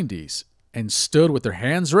in the 90s and stood with their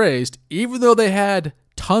hands raised, even though they had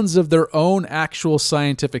tons of their own actual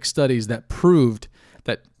scientific studies that proved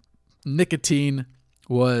that nicotine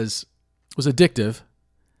was addictive.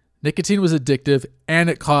 Nicotine was addictive, and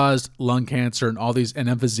it caused lung cancer and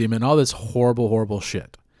emphysema and all this horrible, horrible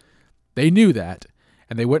shit. They knew that,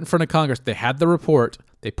 and they went in front of Congress. They had the report.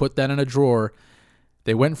 They put that in a drawer.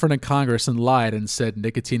 They went in front of Congress and lied and said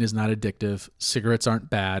nicotine is not addictive. Cigarettes aren't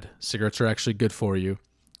bad. Cigarettes are actually good for you.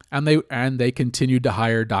 And they continued to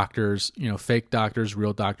hire doctors, fake doctors,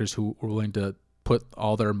 real doctors who were willing to put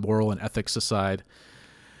all their moral and ethics aside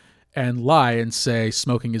and lie and say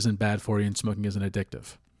smoking isn't bad for you and smoking isn't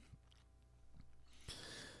addictive.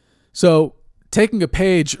 So, taking a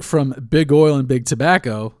page from Big Oil and Big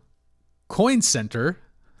Tobacco, Coin Center,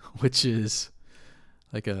 which is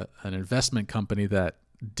like an investment company that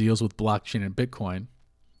deals with blockchain and Bitcoin,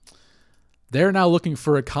 they're now looking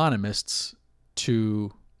for economists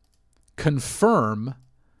to confirm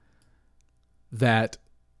that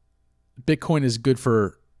Bitcoin is good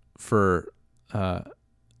for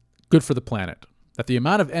the planet. That the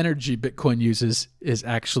amount of energy Bitcoin uses is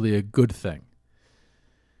actually a good thing.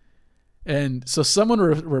 And so someone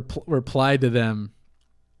replied to them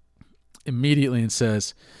immediately and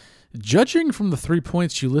says, judging from the 3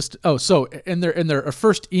 points you listed. Oh, so in their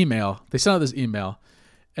first email, they sent out this email,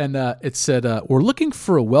 and it said, we're looking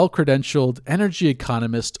for a well-credentialed energy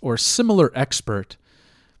economist or similar expert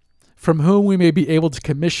from whom we may be able to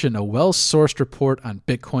commission a well-sourced report on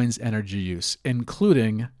Bitcoin's energy use,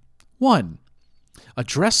 including 1.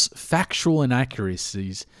 Address factual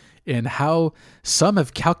inaccuracies in how some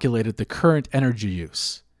have calculated the current energy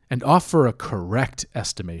use and offer a correct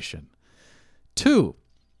estimation. 2.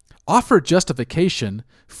 Offer justification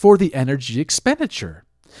for the energy expenditure,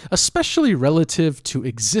 especially relative to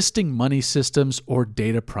existing money systems or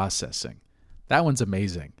data processing. That one's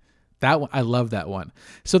amazing. That one, I love that one.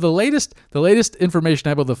 So the latest information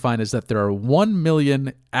I'm able to find is that there are 1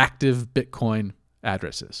 million active Bitcoin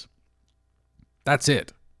addresses. That's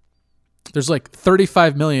it. There's like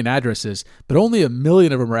 35 million addresses, but only 1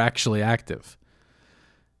 million of them are actually active.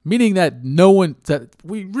 Meaning that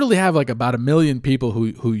we really have like about 1 million people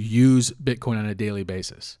who use Bitcoin on a daily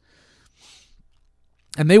basis.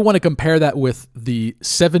 And they want to compare that with the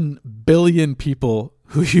 7 billion people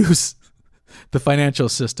who use the financial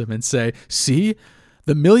system and say, see,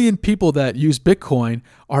 the 1 million people that use Bitcoin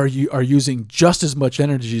are using just as much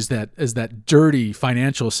energy as that dirty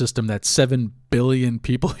financial system that 7 billion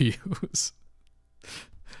people use.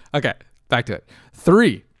 Okay, back to it.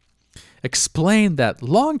 3, explain that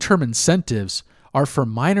long-term incentives are for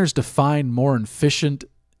miners to find more efficient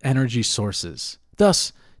energy sources,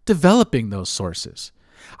 thus developing those sources.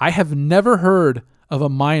 I have never heard of a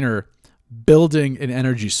miner building an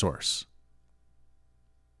energy source.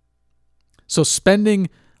 So spending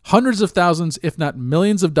hundreds of thousands, if not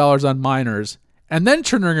millions of dollars on miners, and then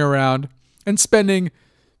turning around and spending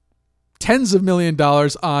tens of million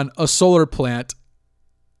dollars on a solar plant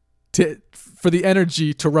for the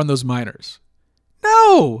energy to run those miners.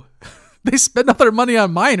 No! They spend all their money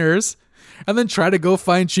on miners and then try to go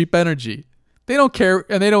find cheap energy. They don't care,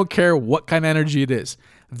 and they don't care what kind of energy it is.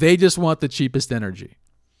 They just want the cheapest energy.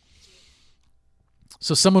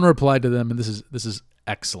 So someone replied to them, and this is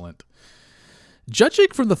excellent. Judging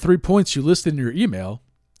from the 3 points you listed in your email,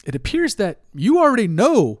 it appears that you already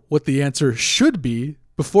know what the answer should be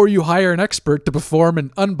before you hire an expert to perform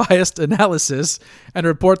an unbiased analysis and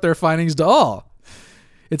report their findings to all.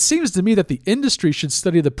 It seems to me that the industry should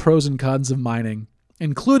study the pros and cons of mining,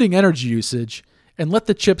 including energy usage, and let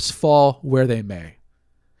the chips fall where they may.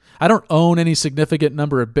 I don't own any significant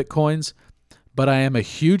number of Bitcoins, but I am a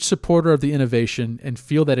huge supporter of the innovation and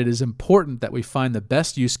feel that it is important that we find the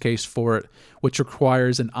best use case for it, which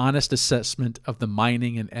requires an honest assessment of the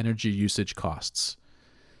mining and energy usage costs.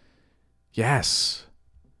 Yes.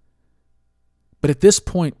 But at this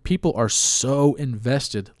point, people are so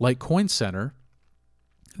invested, like Coin Center,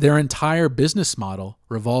 their entire business model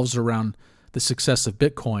revolves around the success of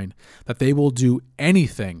Bitcoin, that they will do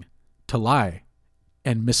anything to lie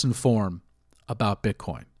and misinform about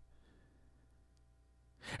Bitcoin.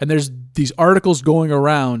 And there's these articles going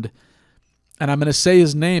around, and I'm going to say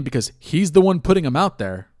his name because he's the one putting them out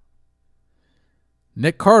there.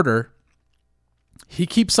 Nick Carter, he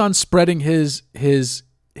keeps on spreading his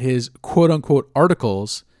quote unquote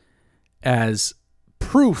articles as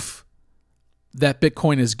proof that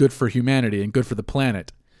Bitcoin is good for humanity and good for the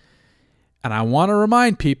planet. And I want to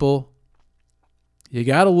remind people, you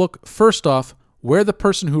got to look first off where the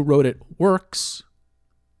person who wrote it works.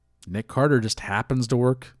 Nick Carter just happens to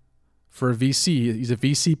work for a VC. He's a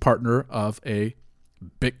VC partner of a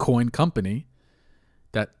Bitcoin company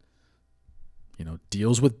that,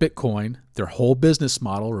 deals with Bitcoin. Their whole business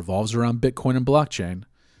model revolves around Bitcoin and blockchain.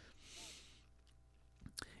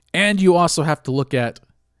 And you also have to look at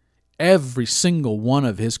every single one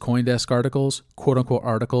of his CoinDesk articles, quote unquote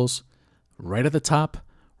articles, right at the top,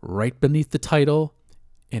 right beneath the title,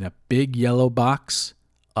 in a big yellow box,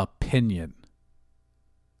 opinion.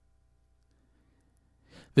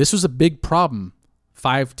 This was a big problem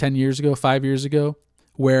 5 years ago,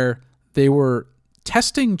 where they were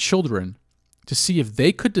testing children to see if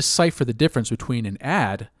they could decipher the difference between an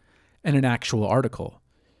ad and an actual article.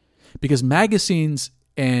 Because magazines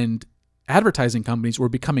and advertising companies were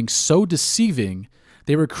becoming so deceiving,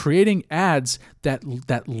 they were creating ads that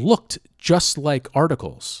looked just like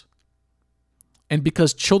articles. And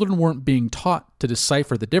because children weren't being taught to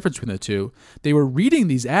decipher the difference between the two, they were reading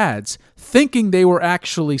these ads thinking they were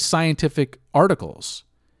actually scientific articles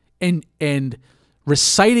and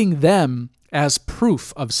reciting them as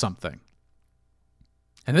proof of something.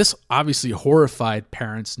 And this obviously horrified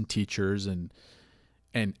parents and teachers and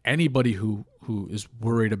anybody who is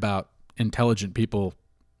worried about intelligent people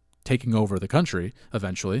taking over the country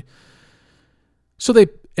eventually. So they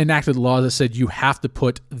enacted laws that said you have to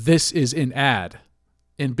put "this is an ad"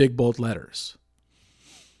 in big bold letters.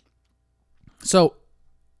 So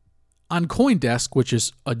on CoinDesk, which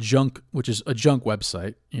is a junk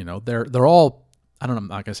website, they're all, I don't know, I'm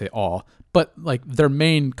not gonna say all, but like their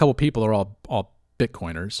main couple people are all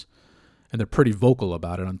Bitcoiners, and they're pretty vocal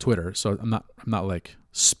about it on Twitter. So I'm not like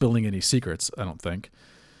spilling any secrets, I don't think.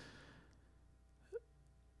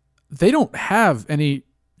 They don't have any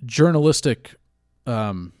journalistic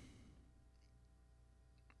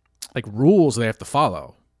rules they have to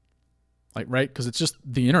follow, right? Because it's just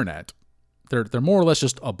the internet. They're more or less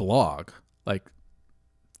just a blog. Like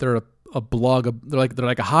they're a blog. They're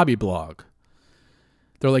like a hobby blog.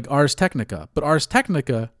 They're like Ars Technica, but Ars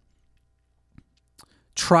Technica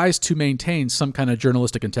tries to maintain some kind of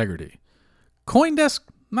journalistic integrity. CoinDesk,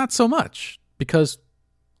 not so much, because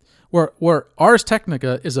where Ars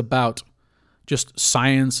Technica is about just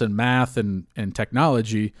science and math and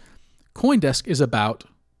technology, CoinDesk is about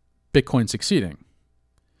Bitcoin succeeding.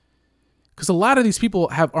 Because a lot of these people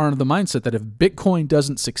are in the mindset that if Bitcoin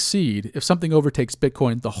doesn't succeed, if something overtakes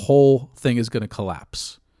Bitcoin, the whole thing is going to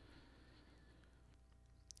collapse.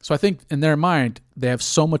 So I think in their mind, they have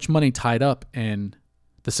so much money tied up in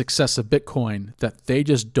the success of Bitcoin that they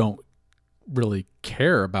just don't really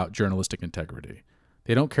care about journalistic integrity.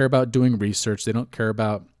 They don't care about doing research. They don't care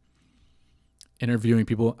about interviewing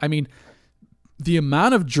people. I mean, the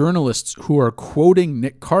amount of journalists who are quoting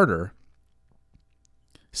Nick Carter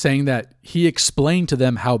saying that he explained to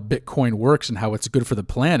them how Bitcoin works and how it's good for the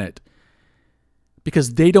planet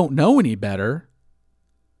because they don't know any better.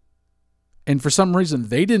 And for some reason,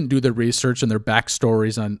 they didn't do their research and their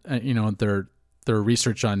backstories on, their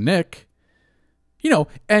research on Nick.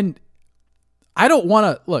 And I don't want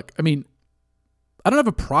to, look, I mean, I don't have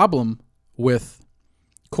a problem with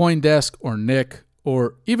CoinDesk or Nick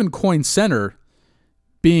or even Coin Center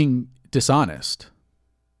being dishonest.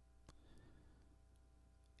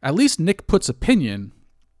 At least Nick puts opinion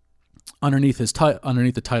underneath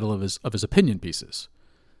the title of his opinion pieces.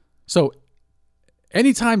 So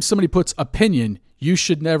anytime somebody puts opinion, you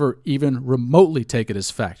should never even remotely take it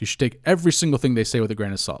as fact. You should take every single thing they say with a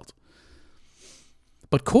grain of salt.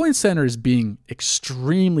 But Coin Center is being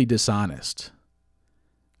extremely dishonest.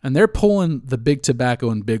 And they're pulling the big tobacco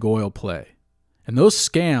and big oil play. And those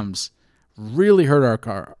scams really hurt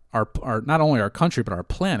our not only our country, but our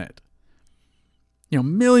planet.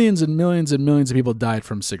 Millions and millions and millions of people died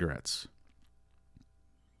from cigarettes.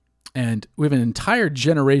 And we have an entire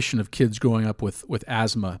generation of kids growing up with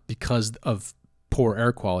asthma because of poor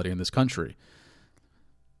air quality in this country.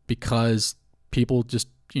 Because people just,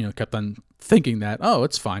 kept on thinking that, oh,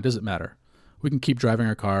 it's fine, doesn't matter. We can keep driving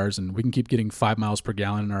our cars and we can keep getting 5 miles per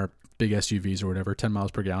gallon in our big SUVs or whatever, 10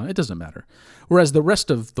 miles per gallon. It doesn't matter. Whereas the rest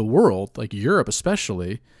of the world, like Europe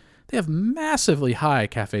especially, they have massively high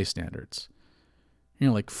CAFE standards.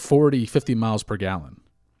 Like 40, 50 miles per gallon.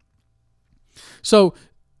 So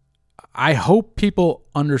I hope people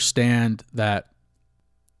understand that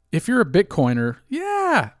if you're a Bitcoiner,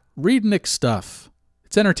 yeah, read Nick's stuff.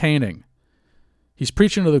 It's entertaining. He's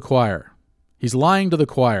preaching to the choir. He's lying to the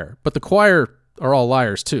choir. But the choir are all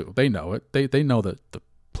liars too. They know it. They know that the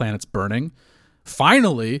planet's burning.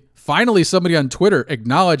 Finally somebody on Twitter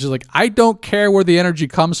acknowledges, like, I don't care where the energy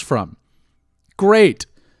comes from. Great.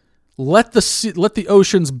 Let the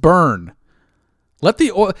oceans burn.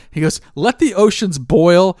 He goes, let the oceans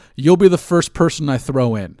boil. You'll be the first person I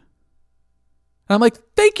throw in. And I'm like,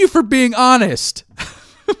 thank you for being honest.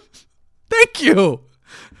 Thank you.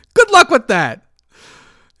 Good luck with that.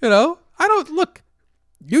 You know,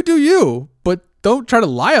 you do you, but don't try to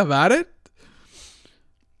lie about it.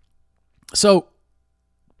 So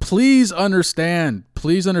please understand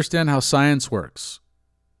how science works.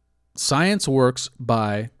 Science works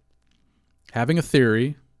by having a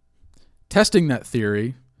theory, testing that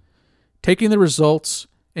theory, taking the results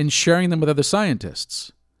and sharing them with other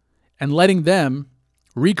scientists and letting them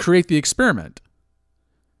recreate the experiment.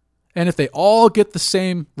 And if they all get the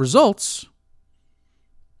same results,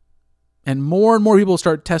 and more people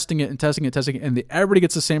start testing it, and everybody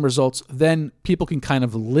gets the same results, then people can kind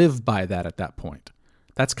of live by that at that point.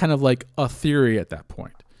 That's kind of like a theory at that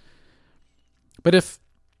point. But if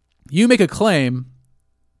you make a claim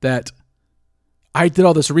that I did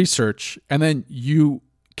all this research, and then you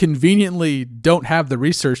conveniently don't have the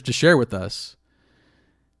research to share with us,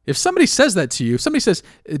 if somebody says that to you, if somebody says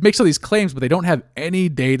it makes all these claims, but they don't have any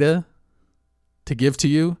data to give to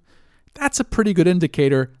you, that's a pretty good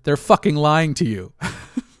indicator they're fucking lying to you.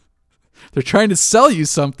 They're trying to sell you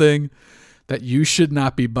something that you should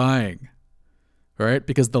not be buying, right?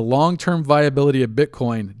 Because the long-term viability of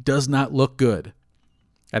Bitcoin does not look good.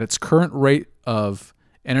 At its current rate of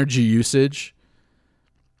energy usage,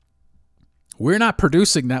 we're not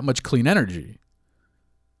producing that much clean energy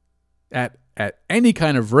at any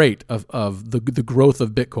kind of rate of the growth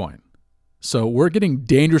of Bitcoin. So we're getting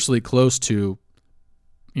dangerously close to,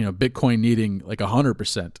 Bitcoin needing like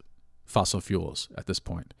 100% fossil fuels at this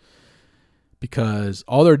point, because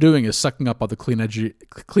all they're doing is sucking up all the clean energy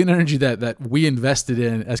that we invested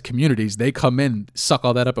in as communities. They come in, suck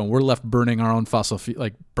all that up, and we're left burning our own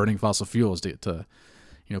burning fossil fuels to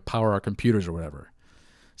power our computers or whatever.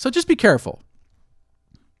 So just be careful.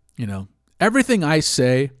 Everything I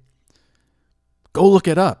say, go look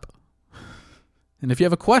it up. And if you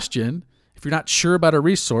have a question, if you're not sure about a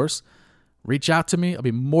resource, reach out to me. I'll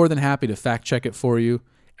be more than happy to fact check it for you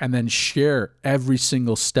and then share every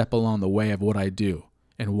single step along the way of what I do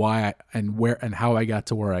and why and how I got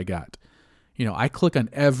to where I got. I click on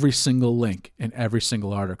every single link in every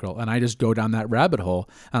single article, and I just go down that rabbit hole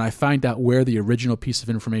and I find out where the original piece of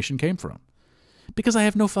information came from, because I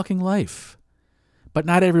have no fucking life. But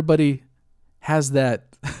not everybody has that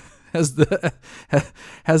has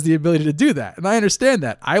the ability to do that. And I understand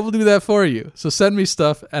that. I will do that for you. So send me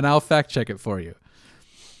stuff and I'll fact check it for you.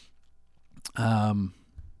 All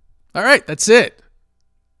right, that's it.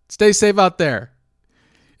 Stay safe out there.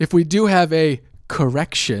 If we do have a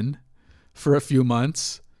correction for a few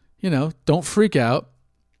months, don't freak out.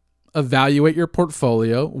 Evaluate your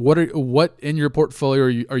portfolio. What in your portfolio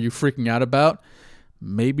are you freaking out about?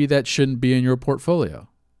 Maybe that shouldn't be in your portfolio.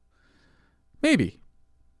 Maybe.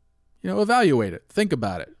 Evaluate it. Think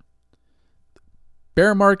about it.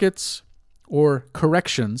 Bear markets or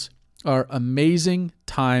corrections are amazing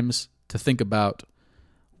times to think about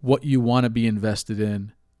what you want to be invested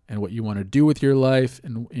in and what you want to do with your life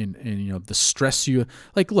and the stress you...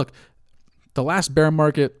 Like, look, the last bear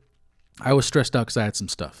market, I was stressed out because I had some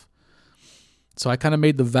stuff. So I kind of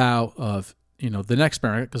made the vow of, the next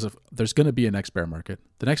bear market, because there's going to be a next bear market.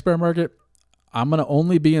 The next bear market, I'm going to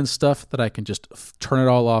only be in stuff that I can just turn it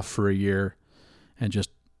all off for a year and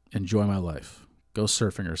just enjoy my life. Go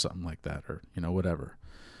surfing or something like that, or, whatever.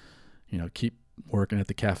 Keep working at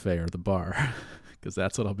the cafe or the bar, because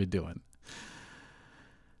that's what I'll be doing.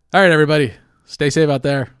 All right, everybody. Stay safe out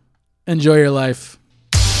there. Enjoy your life.